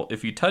wall.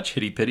 If you touch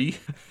hitty pitty,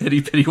 hitty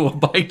pitty will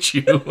bite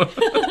you."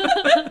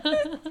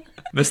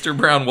 Mr.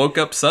 Brown woke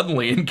up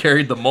suddenly and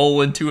carried the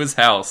mole into his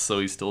house, so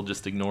he's still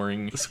just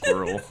ignoring the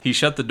squirrel. He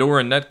shut the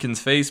door in Nutkin's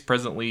face.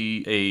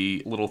 Presently,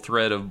 a little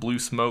thread of blue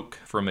smoke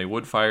from a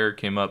wood fire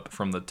came up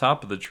from the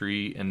top of the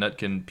tree, and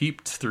Nutkin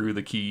peeped through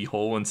the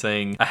keyhole and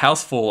sang, "A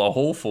house full, a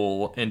hole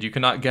full, and you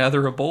cannot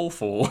gather a bowl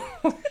full."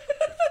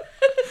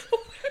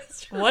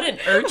 What an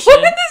urchin.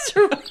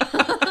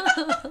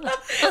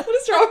 What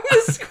is wrong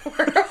with the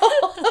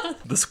squirrel?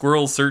 The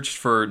squirrels searched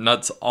for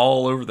nuts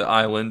all over the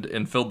island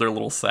and filled their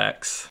little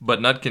sacks. But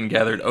Nutkin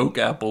gathered oak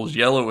apples,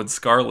 yellow and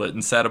scarlet,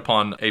 and sat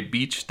upon a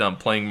beech stump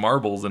playing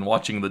marbles and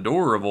watching the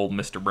door of old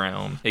Mr.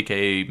 Brown,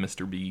 aka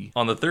Mr. B.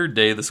 On the third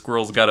day, the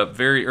squirrels got up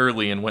very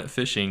early and went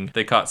fishing.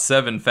 They caught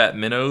 7 fat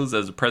minnows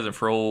as a present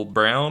for Old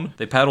Brown.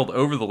 They paddled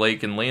over the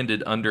lake and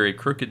landed under a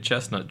crooked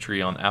chestnut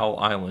tree on Owl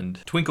Island.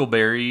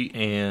 Twinkleberry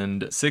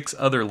and 6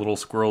 other little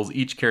squirrels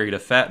each carried a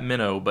fat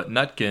minnow, but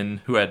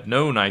Nutkin, who had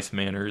no nice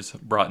manners,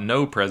 brought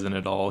no present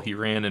at all. He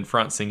ran in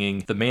front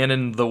singing, "The man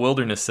in the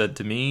wilderness said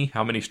to me,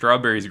 'How many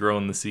strawberries grow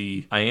in the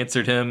sea?' I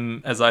answered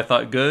him, as I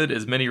thought good,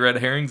 'As many red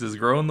herrings as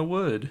grow in the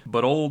wood.'"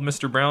 But old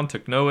Mr. Brown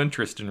took no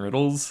interest in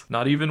riddles,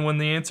 not even when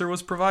the answer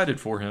was provided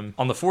for him.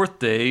 On the 4th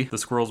day, the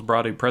squirrels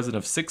brought a present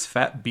of 6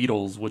 fat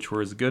beetles, which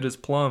were as good as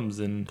plums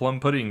and plum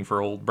pudding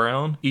for Old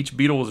Brown. Each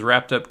beetle was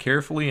wrapped up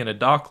carefully in a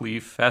dock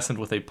leaf fastened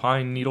with a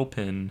pine needle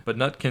pin. But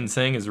Nutkin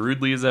sang as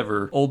rudely as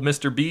ever, "Old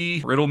Mr.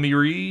 B, riddle me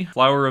ree,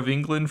 flower of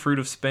England, fruit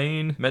of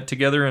Spain, met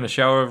together in a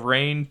shower of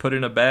rain, put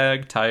in a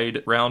bag,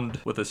 tied round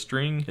with a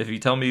string. If you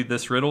tell me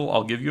this riddle,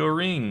 I'll give you a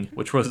ring.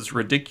 Which was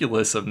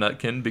ridiculous of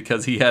Nutkin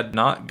because he had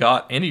not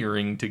got any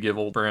ring to give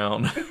Old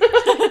Brown.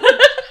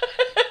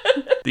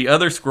 The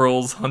other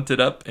squirrels hunted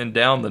up and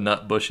down the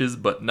nut bushes,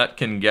 but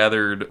Nutkin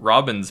gathered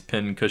robin's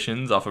pin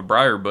cushions off a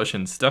briar bush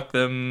and stuck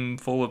them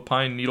full of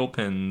pine needle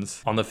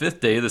pins. On the 5th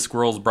day, the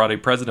squirrels brought a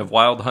present of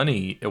wild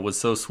honey. It was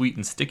so sweet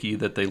and sticky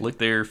that they licked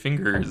their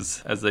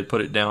fingers as they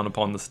put it down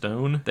upon the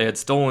stone. They had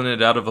stolen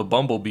it out of a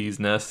bumblebee's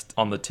nest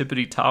on the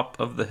tippity top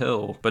of the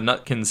hill. But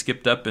Nutkin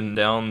skipped up and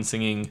down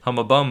singing,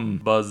 hum-a-bum,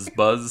 buzz,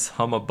 buzz,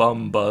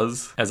 hum-a-bum,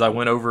 buzz. As I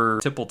went over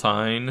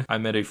Tippletine, I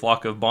met a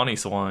flock of bonny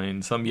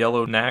swine, some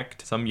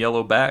yellow-nacked, some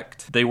yellow-backed.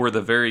 They were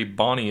the very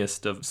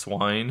bonniest of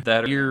swine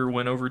that year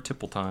went over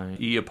Tippletine.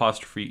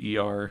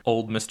 E''er.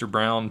 Old Mr.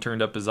 Brown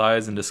turned up his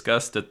eyes in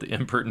disgust at the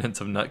impertinence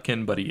of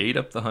Nutkin, but he ate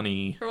up the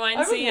honey.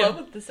 Reminds I'm me in love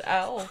of with this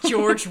owl.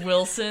 George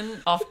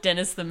Wilson off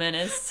Dennis the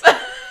Menace.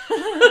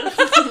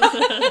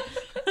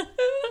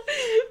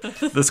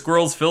 The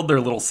squirrels filled their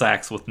little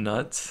sacks with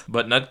nuts,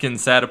 but Nutkin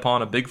sat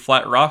upon a big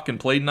flat rock and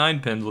played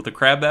ninepins with a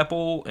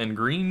crabapple and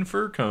green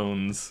fir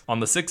cones. On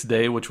the 6th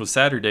day, which was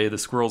Saturday, the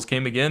squirrels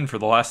came again for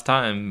the last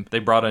time. They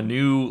brought a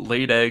new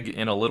laid egg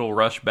in a little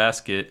rush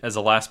basket as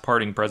a last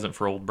parting present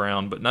for Old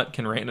Brown, but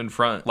Nutkin ran in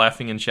front,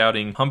 laughing and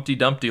shouting, Humpty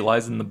Dumpty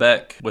lies in the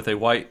beck, with a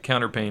white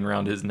counterpane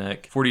round his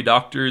neck. 40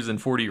 doctors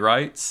and 40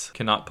 rights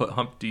cannot put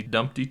Humpty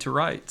Dumpty to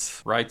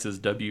rights. Rights is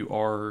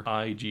WRIGHTS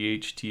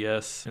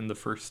in the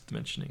first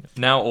mentioning.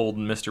 Now old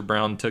Mr.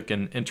 Brown took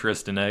an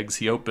interest in eggs.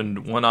 He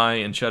opened one eye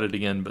and shut it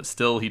again, but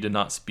still he did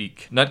not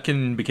speak.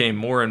 Nutkin became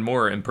more and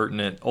more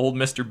impertinent. Old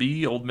Mr.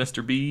 B,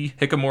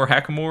 hickamore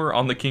hackamore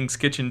on the king's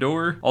kitchen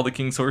door. All the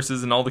king's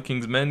horses and all the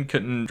king's men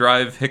couldn't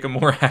drive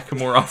hickamore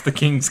hackamore off the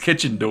king's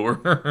kitchen door.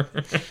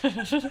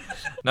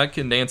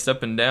 Nutkin danced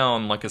up and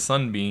down like a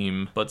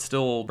sunbeam, but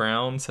still Old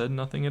Brown said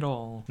nothing at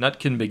all.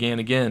 Nutkin began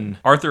again.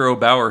 Arthur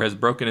O'Bower has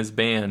broken his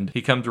band.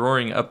 He comes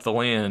roaring up the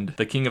land.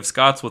 The King of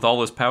Scots with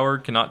all his power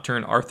cannot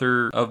turn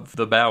Arthur of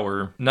the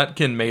Bower.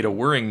 Nutkin made a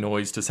whirring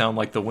noise to sound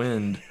like the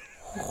wind.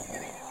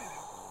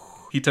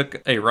 He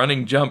took a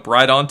running jump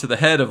right onto the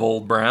head of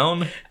Old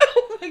Brown.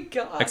 Oh my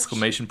gosh.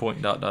 Exclamation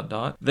point, ...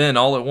 Then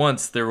all at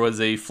once there was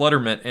a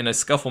flutterment and a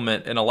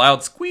scufflement and a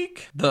loud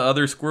squeak. The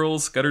other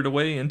squirrels scuttered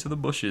away into the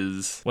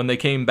bushes. When they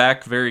came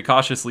back very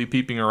cautiously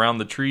peeping around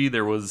the tree,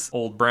 there was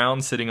Old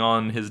Brown sitting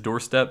on his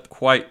doorstep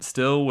quite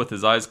still with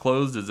his eyes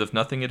closed as if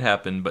nothing had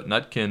happened, but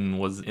Nutkin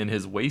was in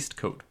his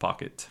waistcoat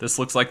pocket. This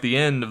looks like the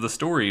end of the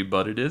story,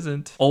 but it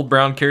isn't. Old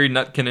Brown carried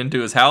Nutkin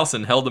into his house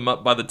and held him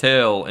up by the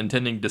tail,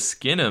 intending to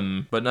skin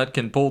him, but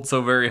Nutkin pulled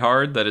so very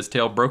hard that his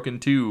tail broke in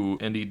two,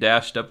 and he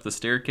dashed up the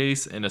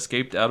staircase and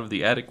escaped out of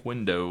the attic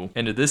window.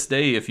 And to this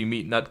day, if you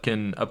meet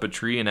Nutkin up a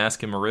tree and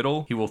ask him a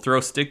riddle, he will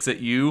throw sticks at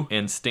you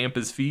and stamp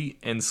his feet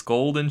and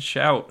scold and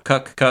shout,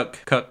 cuck, cuck,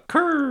 cuck,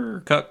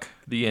 curr, cuck.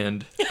 The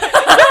end.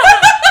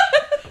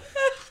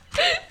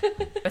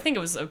 I think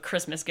it was a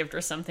Christmas gift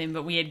or something,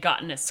 but we had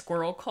gotten a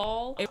squirrel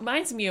call. It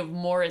reminds me of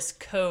Morse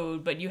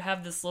code, but you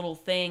have this little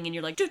thing and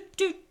you're like, doot,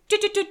 doot,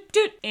 doot, doot, doot,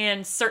 doot,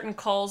 and certain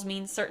calls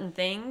mean certain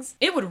things.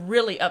 It would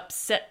really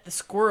upset the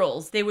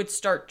squirrels. They would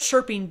start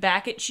chirping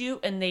back at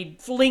you and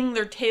they'd fling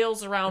their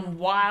tails around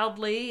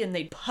wildly and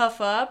they'd puff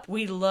up.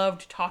 We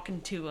loved talking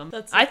to them.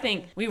 I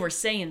think we were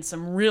saying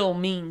some real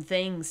mean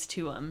things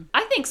to him.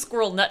 I think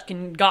Squirrel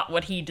Nutkin got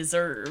what he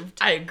deserved.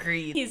 I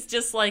agree. He's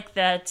just like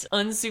that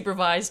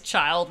unsupervised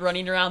child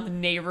running around the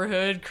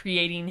neighborhood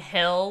creating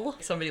hell.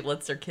 Somebody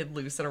lets their kid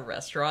loose in a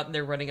restaurant and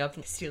they're running up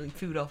and stealing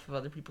food off of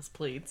other people's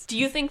plates. Do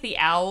you think the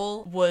owl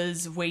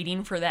was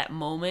waiting for that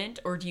moment,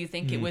 or do you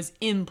think it was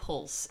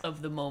impulse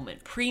of the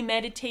moment?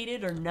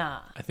 Premeditated or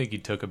not? I think he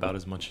took about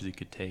as much as he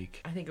could take.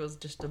 I think it was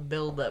just a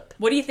build-up.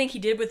 What do you think he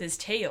did with his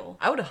tail?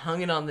 I would have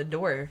hung it on the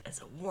door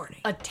as a warning.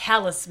 A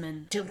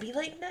talisman. Don't be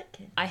like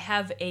Nutkin. I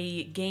have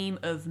a game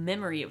of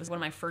memory. It was one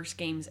of my first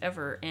games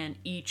ever, and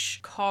each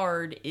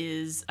card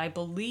is, I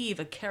believe,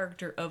 a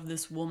character of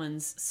this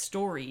woman's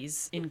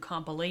stories in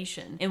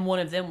compilation. And one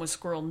of them was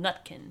Squirrel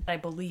Nutkin. I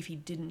believe he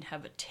didn't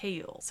have a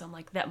tail. So I'm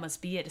like, that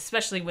must be it.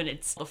 Especially when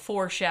it's the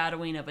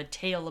foreshadowing of a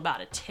tale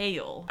about a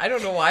tail. I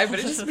don't know why, but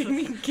it just made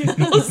me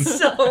giggle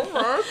so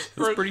much.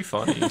 It's pretty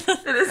funny.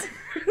 It's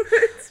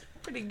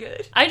pretty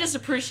good. I just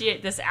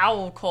appreciate this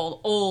owl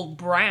called Old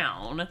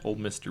Brown. Old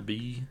Mr.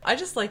 B. I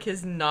just like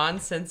his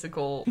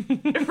nonsensical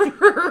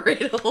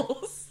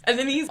riddles. And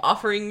then he's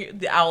offering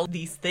the owl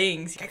these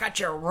things. I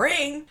got your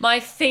ring. My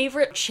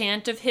favorite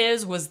chant of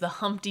his was the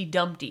Humpty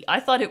Dumpty.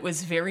 I thought it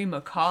was very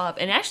macabre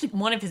and actually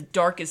one of his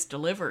darkest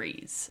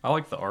deliveries. I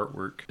like the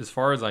artwork. As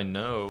far as I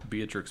know,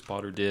 Beatrix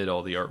Potter did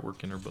all the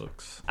artwork in her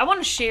books. I want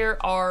to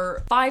share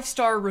our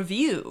 5-star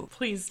review.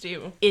 Please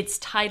do. It's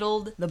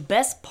titled The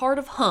Best Part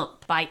of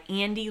Hump by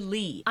Andy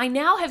Lee. I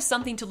now have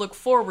something to look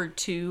forward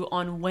to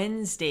on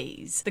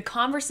Wednesdays. The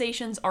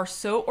conversations are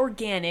so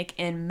organic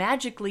and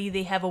magically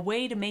they have a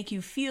way to make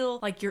you feel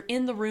like you're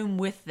in the room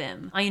with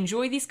them. I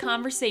enjoy these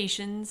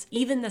conversations,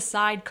 even the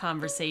side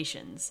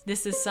conversations.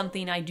 This is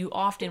something I do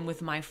often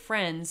with my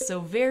friends, so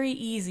very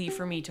easy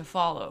for me to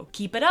follow.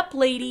 Keep it up,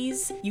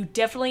 ladies. You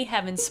definitely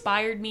have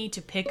inspired me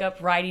to pick up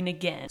writing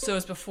again. So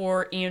it's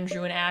before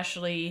Andrew and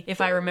Ashley,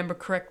 if I remember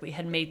correctly,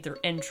 had made their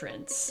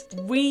entrance.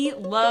 We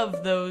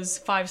love those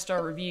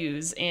 5-star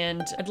reviews,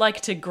 and I'd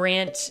like to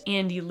grant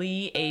Andy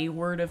Lee a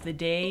word of the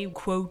day,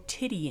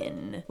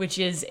 quotidian, which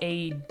is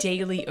a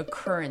daily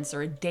occurrence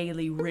or a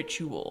daily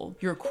ritual,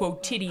 your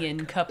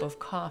quotidian cup of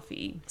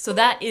coffee. So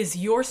that is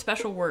your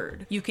special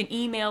word. You can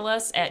email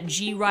us at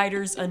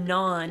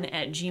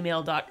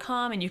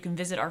gwritersanon@gmail.com, and you can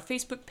visit our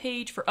Facebook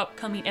page for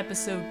upcoming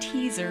episode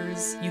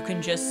teasers. You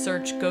can just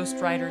search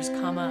Ghostwriters,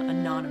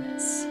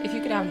 Anonymous. If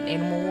you could have an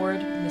animal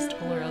word,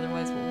 mystical or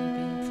otherwise, what would it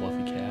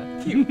Fluffy cat.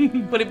 be?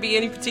 Would it be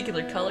any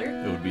particular color?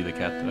 It would be the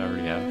cat that I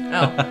already have.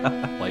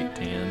 Oh, Light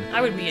tan.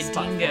 I would be a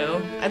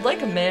dingo. I'd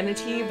like a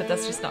manatee, but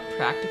that's just not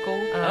practical.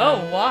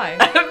 Oh, why?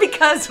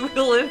 Because we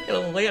live in a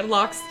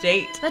landlocked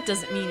state. That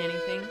doesn't mean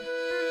anything.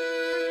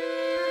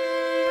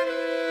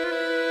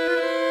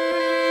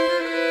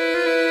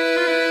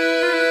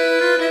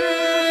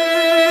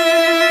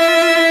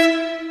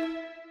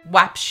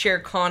 Whaps Shere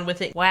Khan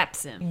with it.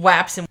 Whaps him.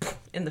 Whaps him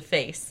in the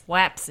face.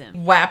 Whaps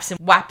him. Whaps him.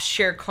 Whaps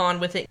Shere Khan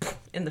with it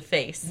in the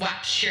face.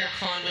 Whap Shere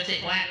Khan with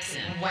it. Whaps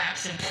him.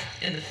 Whaps him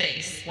in the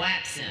face.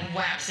 Whaps him.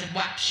 Whaps him.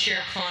 Whap Shere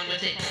Khan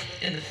with it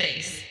in the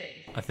face.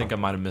 I think I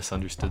might have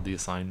misunderstood the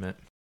assignment.